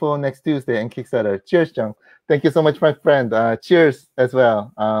more info next Tuesday and Kickstarter. Cheers, Jung. Thank you so much, my friend. Cheers as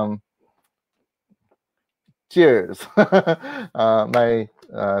well. Cheers. My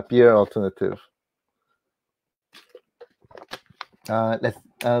beer alternative. Let's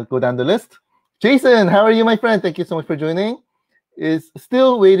go down the list. Jason, how are you, my friend? Thank you so much for joining. Is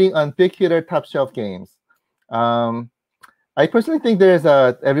still waiting on big hitter top shelf games. I personally think there's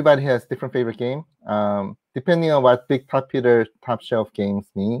everybody has different favorite game, depending on what big top hitter top shelf games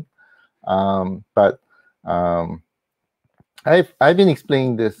mean. But I've been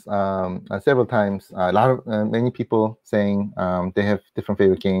explaining this several times. Many people saying they have different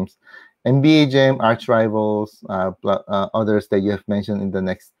favorite games. NBA Jam, Arch Rivals, others that you have mentioned in the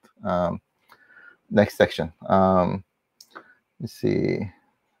next section. Let's see.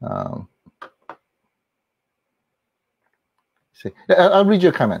 I'll read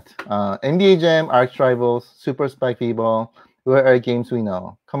your comment. NBA Jam, Arch Rivals, Super Spike V-Ball, where are games we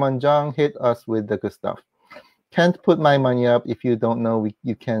know? Come on, Jong, hit us with the good stuff. Can't put my money up. If you don't know,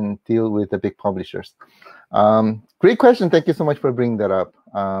 you can deal with the big publishers. Great question. Thank you so much for bringing that up.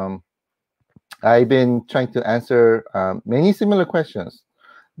 I've been trying to answer many similar questions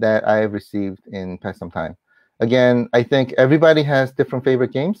that I have received in past some time. Again, I think everybody has different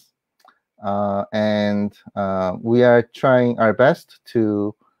favorite games. And we are trying our best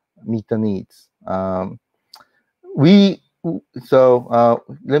to meet the needs. Let me put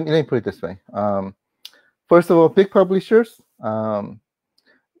it this way. First of all, big publishers,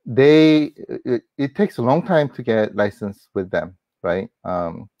 it takes a long time to get licensed with them, right?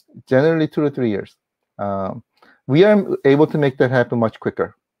 Generally 2 to 3 years. We are able to make that happen much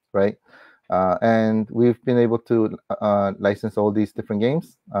quicker, right? And we've been able to license all these different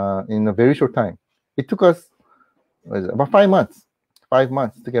games in a very short time. It took us about 5 months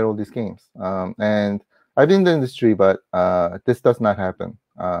to get all these games. And I've been in the industry, but this does not happen.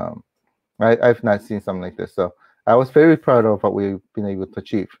 I've not seen something like this. So I was very proud of what we've been able to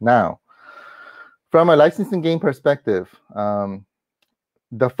achieve. Now, from a licensing game perspective,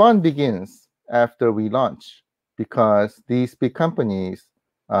 the fun begins after we launch, because these big companies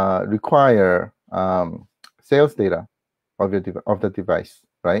require sales data of the device,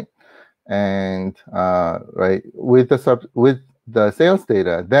 right? And with the sales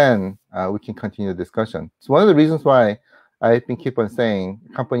data, then we can continue the discussion. It's one of the reasons why I've been keep on saying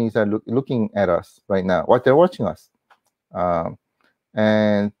companies are looking at us right now, what they're watching us,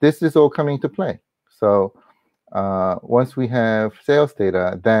 and this is all coming to play. So once we have sales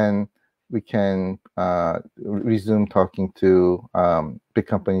data, then we can resume talking to big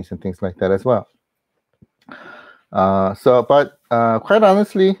companies and things like that as well. But quite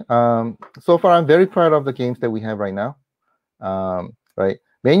honestly, so far I'm very proud of the games that we have right now. Right,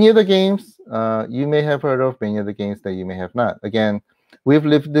 many of the games you may have heard of, many of the games that you may have not. Again, we've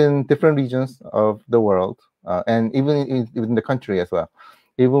lived in different regions of the world, and even within the country as well.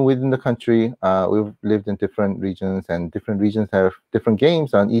 Even within the country, we've lived in different regions, and different regions have different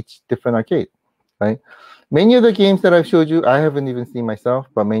games on each different arcade, right? Many of the games that I've showed you, I haven't even seen myself,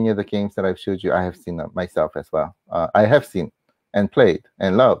 but many of the games that I've showed you, I have seen myself as well. I have seen and played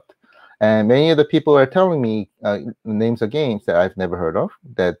and loved. And many of the people are telling me names of games that I've never heard of,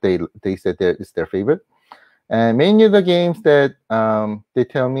 that they said it's their favorite. And many of the games that they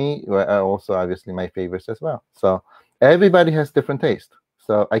tell me are also obviously my favorites as well. So everybody has different taste.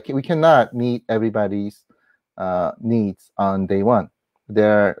 So we cannot meet everybody's needs on day one.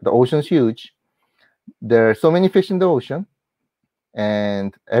 The ocean's huge. There are so many fish in the ocean,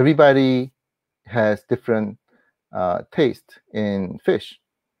 and everybody has different taste in fish,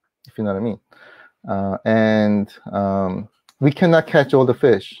 if you know what I mean. And we cannot catch all the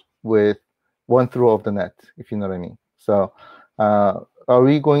fish with one throw of the net, if you know what I mean. So are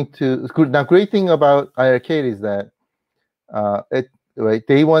we going to... Now, great thing about iiRcade is that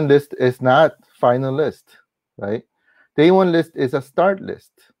day one list is not final list, right? Day one list is a start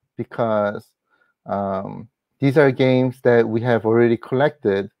list, because these are games that we have already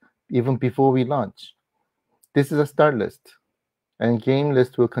collected even before we launch. This is a start list, and game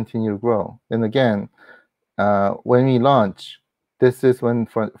list will continue to grow. And again, when we launch, this is when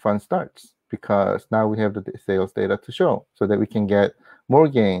fun starts, because now we have the sales data to show, so that we can get more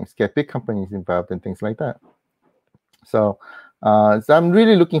games, get big companies involved, and things like that. So So I'm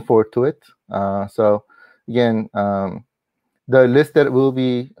really looking forward to it. So again, the list that we'll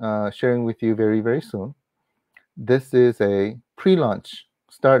be sharing with you very, very soon. This is a pre-launch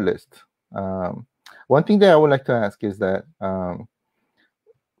start list. One thing that I would like to ask is that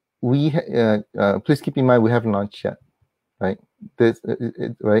please keep in mind we haven't launched yet, right?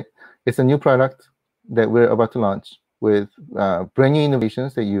 Right? It's a new product that we're about to launch with brand new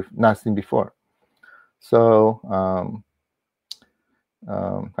innovations that you've not seen before. So,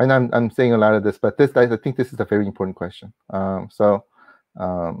 and I'm saying a lot of this, but I think this is a very important question. So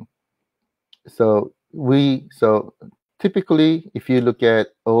typically, if you look at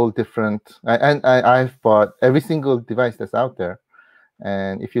all different, and I've bought every single device that's out there,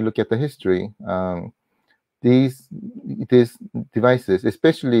 and if you look at the history, these devices,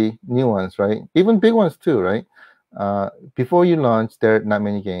 especially new ones, right? Even big ones too, right? Before you launch, there are not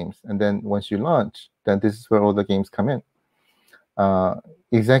many games, and then once you launch, then this is where all the games come in.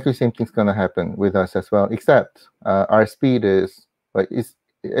 Exactly same thing's gonna happen with us as well, except our speed is, right? Is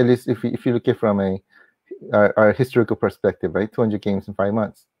at least if you look at from our historical perspective, right? 200 games in 5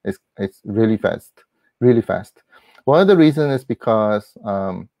 months. It's really fast, really fast. One of the reasons is because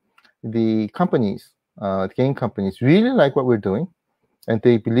the companies, the game companies, really like what we're doing, and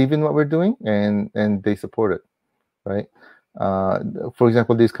they believe in what we're doing, and they support it, right? For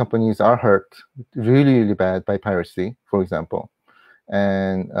example, these companies are hurt really, really bad by piracy, for example,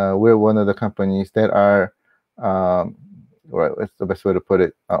 and we're one of the companies that are, what's the best way to put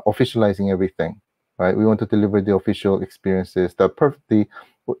it, officializing everything, right? We want to deliver the official experiences, the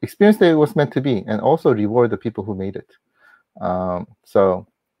experience that it was meant to be, and also reward the people who made it. So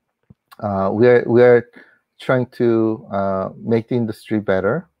we are trying to make the industry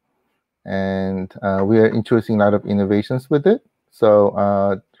better, and we are introducing a lot of innovations with it. So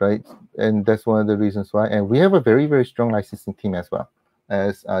right, and that's one of the reasons why. And we have a very, very strong licensing team as well,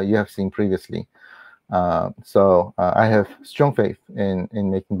 as you have seen previously. So I have strong faith in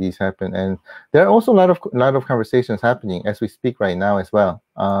making these happen, and there are also a lot of conversations happening as we speak right now as well.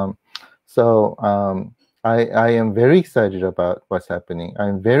 I am very excited about what's happening.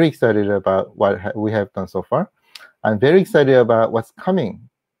 I'm very excited about what we have done so far. I'm very excited about what's coming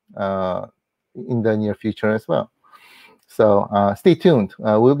in the near future as well. So stay tuned.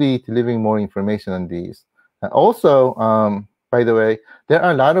 We'll be delivering more information on these. Also, by the way, there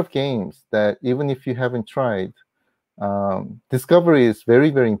are a lot of games that even if you haven't tried, discovery is very,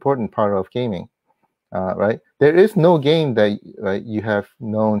 very important part of gaming, right? There is no game that you have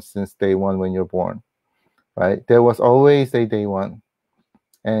known since day one when you're born, right? There was always a day one,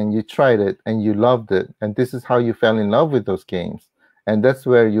 and you tried it and you loved it, and this is how you fell in love with those games, and that's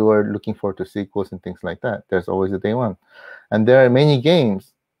where you are looking forward to sequels and things like that. There's always a day one, and there are many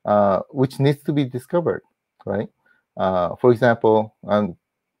games which needs to be discovered, right? For example,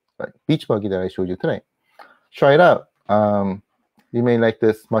 Beach Buggy that I showed you today. Try it out. You may like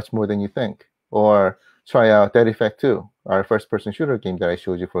this much more than you think. Or try out Dead Effect 2, our first-person shooter game that I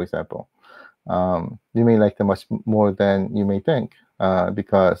showed you, for example. You may like them much more than you may think,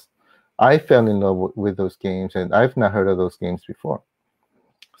 because I fell in love with those games, and I've not heard of those games before.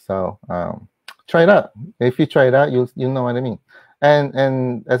 So try it out. If you try it out, you'll know what I mean.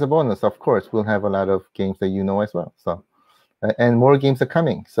 And as a bonus, of course, we'll have a lot of games that you know as well. So and more games are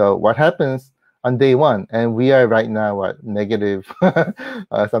coming. So what happens on day one? And we are right now at negative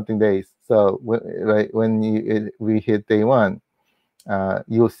something days. So when we hit day one,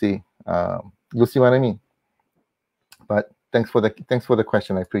 you'll see what I mean. But thanks for the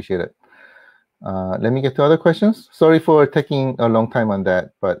question. I appreciate it. Let me get to other questions. Sorry for taking a long time on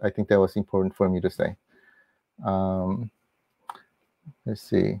that, but I think that was important for me to say. Let's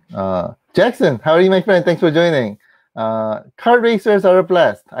see. Jackson, how are you, my friend? Thanks for joining. Kart racers are a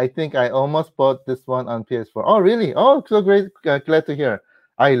blast. I think I almost bought this one on PS4. Oh, really? Oh, so great. Glad to hear.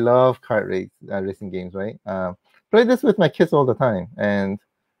 I love kart racing games, right? Play this with my kids all the time, and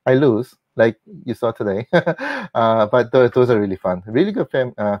I lose, like you saw today. But those are really fun. Really good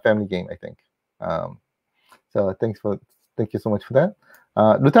family game, I think. So thank you so much for that.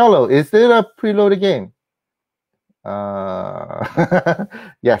 Lutalo, is it a preloaded game?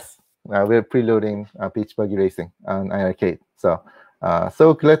 Yes, we're preloading Beach Buggy Racing on iiRcade. So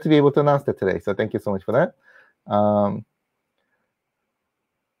so glad to be able to announce that today. So thank you so much for that.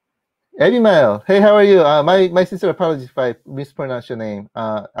 Abimael, hey, how are you? My sincere apologies if I mispronounce your name.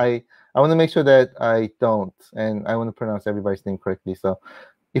 I want to make sure that I don't, and I want to pronounce everybody's name correctly. So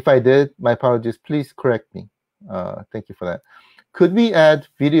if I did, my apologies. Please correct me. Thank you for that. Could we add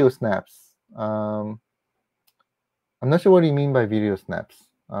video snaps? I'm not sure what you mean by video snaps.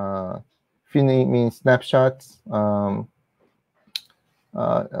 If you mean snapshots,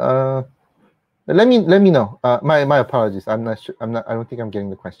 Let me know. My apologies. I'm not sure. I don't think I'm getting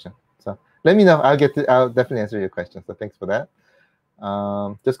the question. So let me know. I'll definitely answer your question. So thanks for that.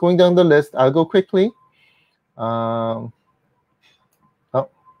 Just going down the list. I'll go quickly. Oh,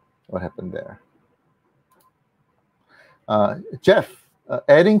 what happened there? Jeff,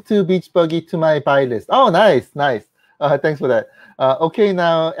 adding to Beach Buggy to my buy list. Oh, nice. Thanks for that. Okay,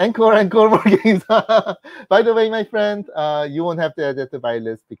 now encore more games. By the way, my friend, you won't have to add that to buy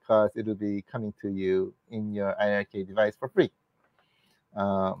list because it will be coming to you in your iiRcade device for free.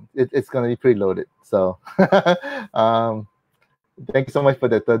 It's going to be preloaded. So thank you so much for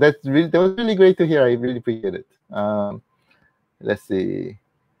that. That was really great to hear. I really appreciate it. Let's see.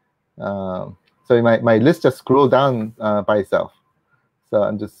 So my list just scrolled down by itself. So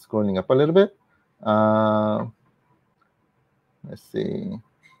I'm just scrolling up a little bit. Let's see.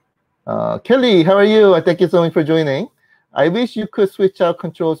 Kelly, how are you? Thank you so much for joining. I wish you could switch out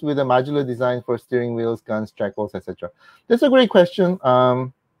controls with a modular design for steering wheels, guns, track balls, etc. That's a great question.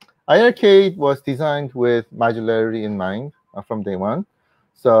 iiRcade was designed with modularity in mind from day one.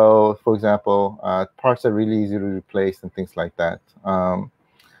 So, for example, parts are really easy to replace and things like that.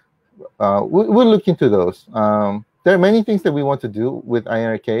 We'll look into those. There are many things that we want to do with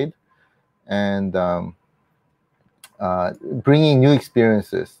iiRcade, and bringing new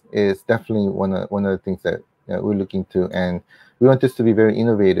experiences is definitely one of the things that we're looking to, and we want this to be very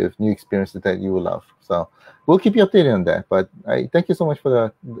innovative, new experiences that you will love. So we'll keep you updated on that. But I thank you so much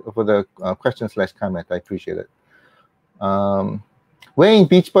for the question/comment. I appreciate it. Wayne,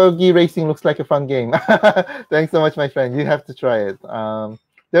 beach buggy racing looks like a fun game. Thanks so much, my friend. You have to try it.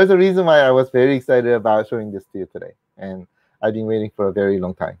 There's a reason why I was very excited about showing this to you today, and I've been waiting for a very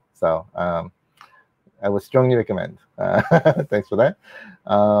long time. So I would strongly recommend. Thanks for that.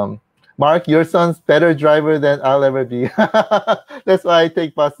 Mark, your son's better driver than I'll ever be. That's why I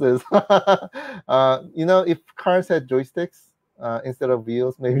take buses. If cars had joysticks instead of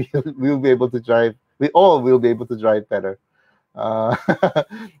wheels, maybe we'll be able to drive. We all will be able to drive better.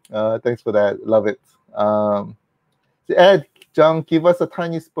 Thanks for that. Love it. Ed, Jong, give us a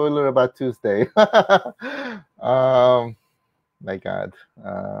tiny spoiler about Tuesday. My God.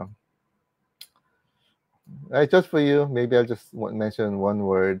 Just for you, maybe I'll just mention one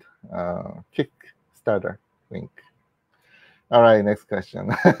word. Kickstarter. Wink. All right, next question.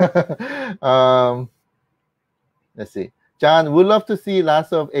 Let's see. John, would love to see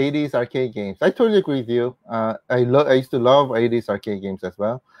lots of 80s arcade games. I totally agree with you. I used to love 80s arcade games as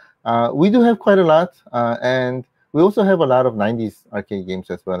well. We do have quite a lot, and we also have a lot of 90s arcade games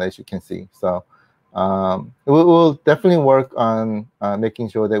as well, as you can see. So we'll definitely work on making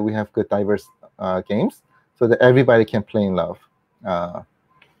sure that we have good, diverse games so that everybody can play and love.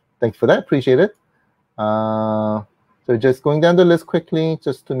 Thanks for that. Appreciate it. So just going down the list quickly,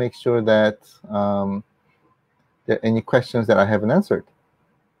 just to make sure that there are any questions that I haven't answered.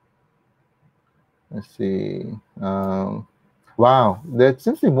 Let's see. Wow, there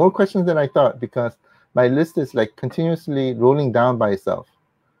seems to be more questions than I thought because my list is like continuously rolling down by itself.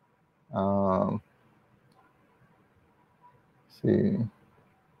 Let's see.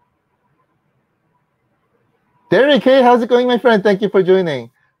 Derek, hey, how's it going, my friend? Thank you for joining.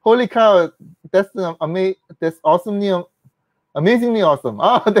 Holy cow, that's amazingly awesome.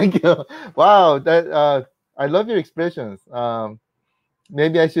 Oh, thank you. Wow, that I love your expressions.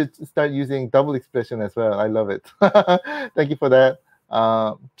 Maybe I should start using double expression as well. I love it. Thank you for that.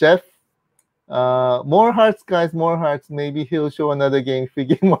 Jeff, more hearts, guys, more hearts. Maybe he'll show another game if we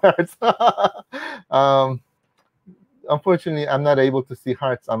get more hearts. Unfortunately, I'm not able to see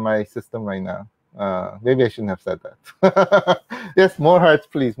hearts on my system right now. Maybe I shouldn't have said that. Yes, more hearts,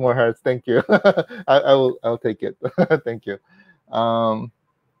 please. More hearts. Thank you. I'll take it. Thank you.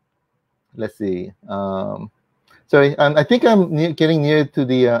 Let's see. Sorry, I think I'm getting near to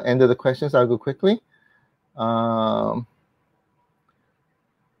the end of the questions. I'll go quickly.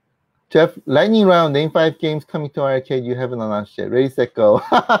 Jeff, lightning round. Name 5 games coming to arcade you haven't announced yet. Ready, set, go.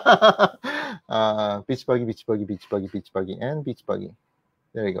 Beach buggy, beach buggy, beach buggy, beach buggy, and beach buggy.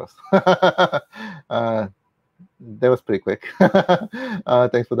 There he goes. That was pretty quick.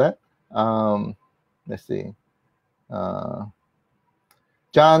 Thanks for that. Let's see.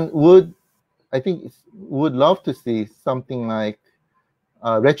 John would love to see something like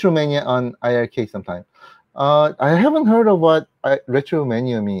Retromania on iiRcade sometime. I haven't heard of what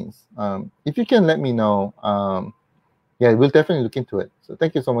Retromania means. If you can let me know, yeah, we'll definitely look into it. So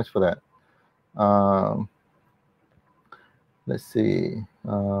thank you so much for that. Let's see.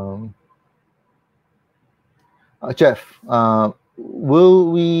 Jeff,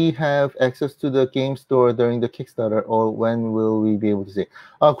 will we have access to the game store during the Kickstarter, or when will we be able to see?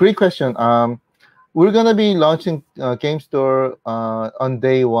 Great question. We're gonna be launching game store on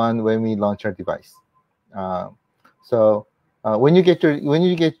day one when we launch our device. So when you get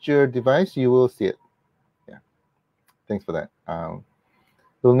your device, you will see it. Yeah, thanks for that.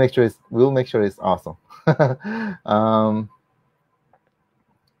 We'll make sure it's awesome. um,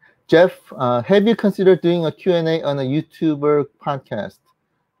 Jeff, have you considered doing a Q&A on a YouTuber podcast?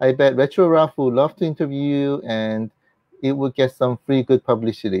 I bet Retro Ralph would love to interview you, and it would get some free good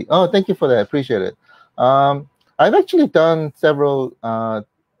publicity. Oh, thank you for that. Appreciate it. I've actually done several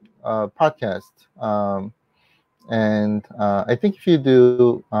podcasts, and I think if you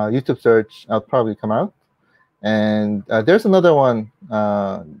do YouTube search, I'll probably come out. And there's another one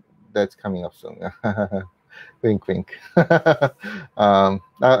that's coming up soon. Wink, wink.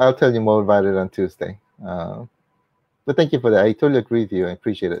 I'll tell you more about it on Tuesday. But thank you for that. I totally agree with you. I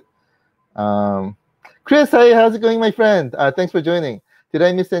appreciate it. Chris, hey, how's it going, my friend? Thanks for joining. Did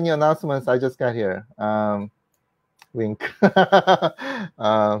I miss any announcements? I just got here. Wink.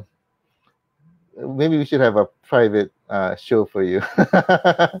 Maybe we should have a private show for you.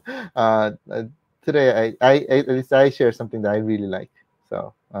 Today, at least I share something that I really like.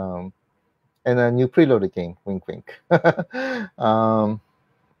 So, and a new preloaded game. Wink, wink.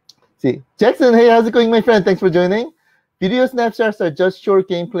 See, Jackson, hey, how's it going, my friend? Thanks for joining. Video snapshots are just short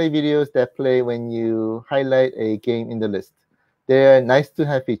gameplay videos that play when you highlight a game in the list. They're nice to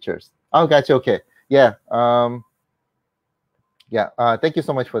have features. Oh, gotcha. Okay. Yeah. Thank you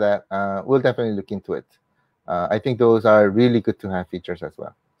so much for that. We'll definitely look into it. I think those are really good to have features as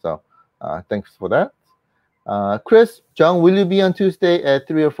well. So thanks for that. Chris, Jong, will you be on Tuesday at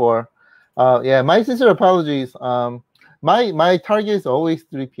 3 or 4? Yeah, my sincere apologies. My target is always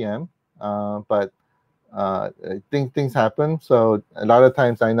 3 p.m. But I think things happen. So a lot of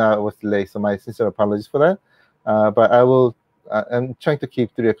times I know I was late. So my sincere apologies for that. But I will. I'm trying to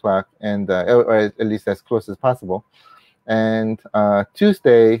keep 3 o'clock and or at least as close as possible. And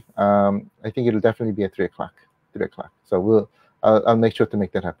Tuesday, I think it'll definitely be at 3 o'clock. 3 o'clock. So I'll make sure to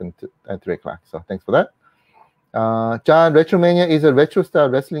make that happen at 3 o'clock. So thanks for that. John, Retromania is a retro-style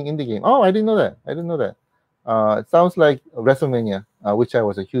wrestling indie game. Oh, I didn't know that. It sounds like WrestleMania, which I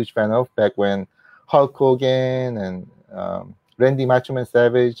was a huge fan of back when Hulk Hogan and Randy Macho Man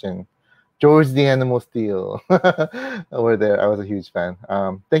Savage and George the Animal Steel were there. I was a huge fan.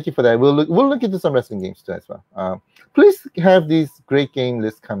 Thank you for that. We'll look into some wrestling games too as well. Please have these great game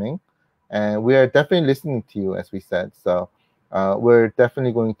lists coming, and we are definitely listening to you, as we said. So we're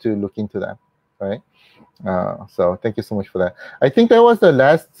definitely going to look into that. Right. So thank you so much for that. I think that was the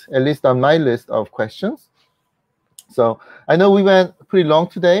last, at least on my list of questions. So I know we went pretty long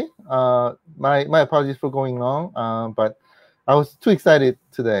today. My apologies for going long, but I was too excited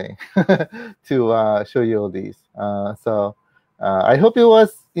today to show you all these. So I hope it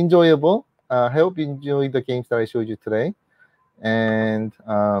was enjoyable. I hope you enjoyed the games that I showed you today. And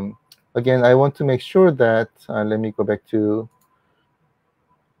again, I want to make sure that, let me go back to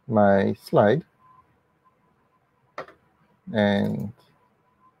my slide. And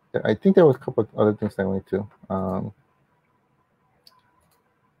I think there was a couple of other things I wanted to.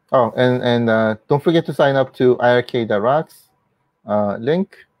 Don't forget to sign up to iiRcade.rocks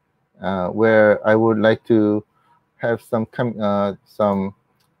link, where I would like to have some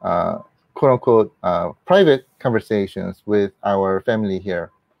quote-unquote private conversations with our family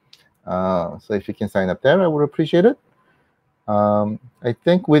here. So if you can sign up there, I would appreciate it. I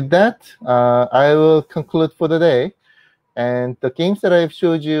think with that, I will conclude for the day. And the games that I've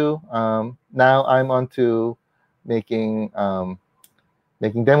showed you, now I'm on to making demo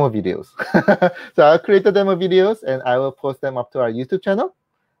videos. So I'll create the demo videos and I will post them up to our YouTube channel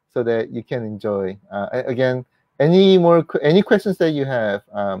so that you can enjoy. Again, any questions that you have,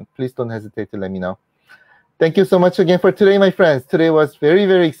 please don't hesitate to let me know. Thank you so much again for today, my friends. Today was very,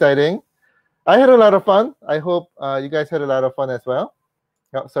 very exciting. I had a lot of fun. I hope you guys had a lot of fun as well.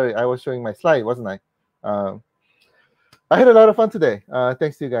 Oh, sorry, I was showing my slide, wasn't I? I had a lot of fun today.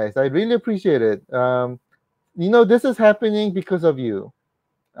 Thanks to you guys. I really appreciate it. This is happening because of you.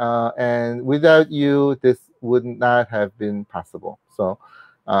 And without you, this would not have been possible. So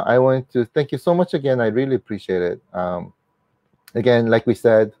I want to thank you so much again. I really appreciate it. Again, like I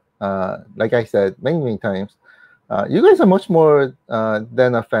said many, many times, you guys are much more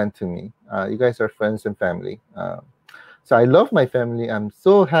than a fan to me. You guys are friends and family. So I love my family. I'm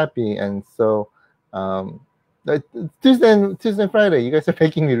so happy and so Tuesday and Friday, you guys are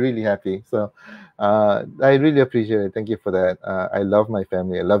making me really happy. So I really appreciate it. Thank you for that. I love my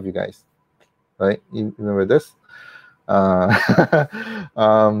family. I love you guys. Right? You remember this?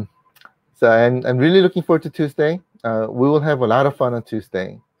 Um, so I'm really looking forward to Tuesday. We will have a lot of fun on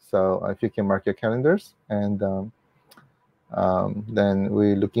Tuesday. So if you can mark your calendars, and then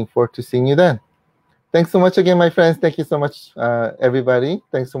we're looking forward to seeing you then. Thanks so much again, my friends. Thank you so much, everybody.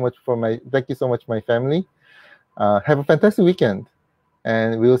 Thank you so much, my family. Have a fantastic weekend,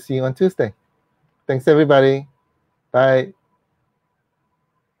 and we will see you on Tuesday. Thanks, everybody. Bye.